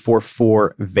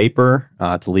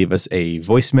 412-44-VAPOR, to leave us a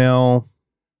voicemail,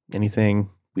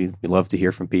 anything. We love to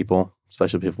hear from people,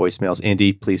 especially with voicemails.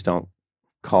 Andy, please don't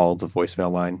call the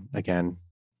voicemail line again.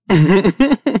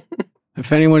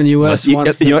 If anyone in the U.S.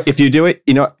 wants to... if you do it,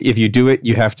 you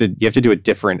have to do a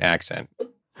different accent.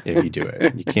 If you do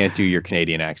it, you can't do your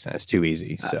Canadian accent. It's too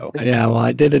easy. So yeah, well,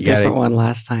 I did a different one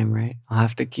last time, right? I'll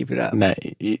have to keep it up. No,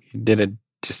 you did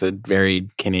just a very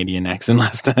Canadian accent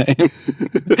last time.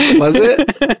 Was it?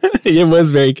 It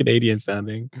was very Canadian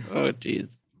sounding. Oh,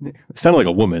 jeez. It sounded like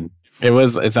a woman.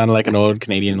 It sounded like an old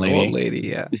Canadian lady. Old lady,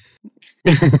 yeah.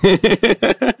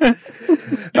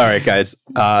 All right, guys.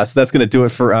 So that's going to do it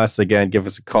for us. Again, give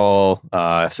us a call.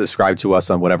 Subscribe to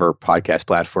us on whatever podcast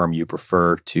platform you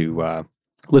prefer to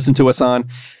listen to us on.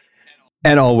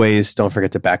 And always, don't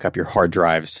forget to back up your hard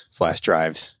drives, flash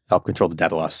drives, help control the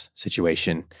data loss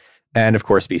situation. And of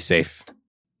course, be safe.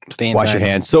 Stay inside. Wash your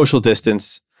hands, social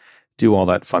distance, do all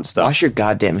that fun stuff. Wash your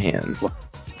goddamn hands.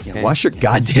 Yeah, wash your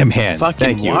goddamn hands. Fucking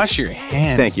Thank you. wash your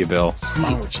hands. Thank you, Bill. What's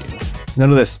wrong with you?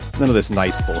 None of this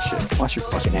nice bullshit. Wash your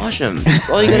fucking hands. Wash them. That's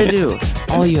all you gotta do.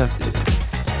 That's all you have to do.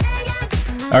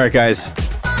 All right, guys.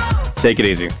 Take it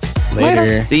easy.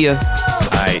 Later. See ya.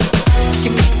 Bye.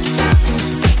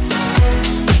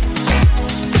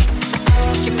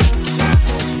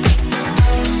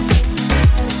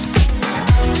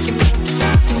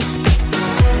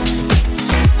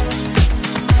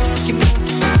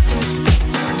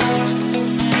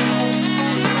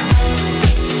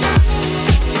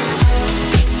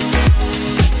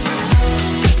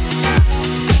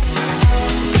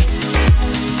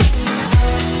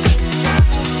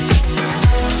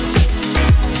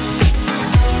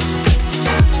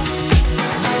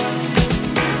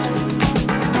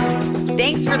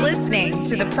 Thanks for listening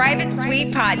to the Private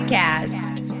Suite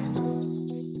Podcast.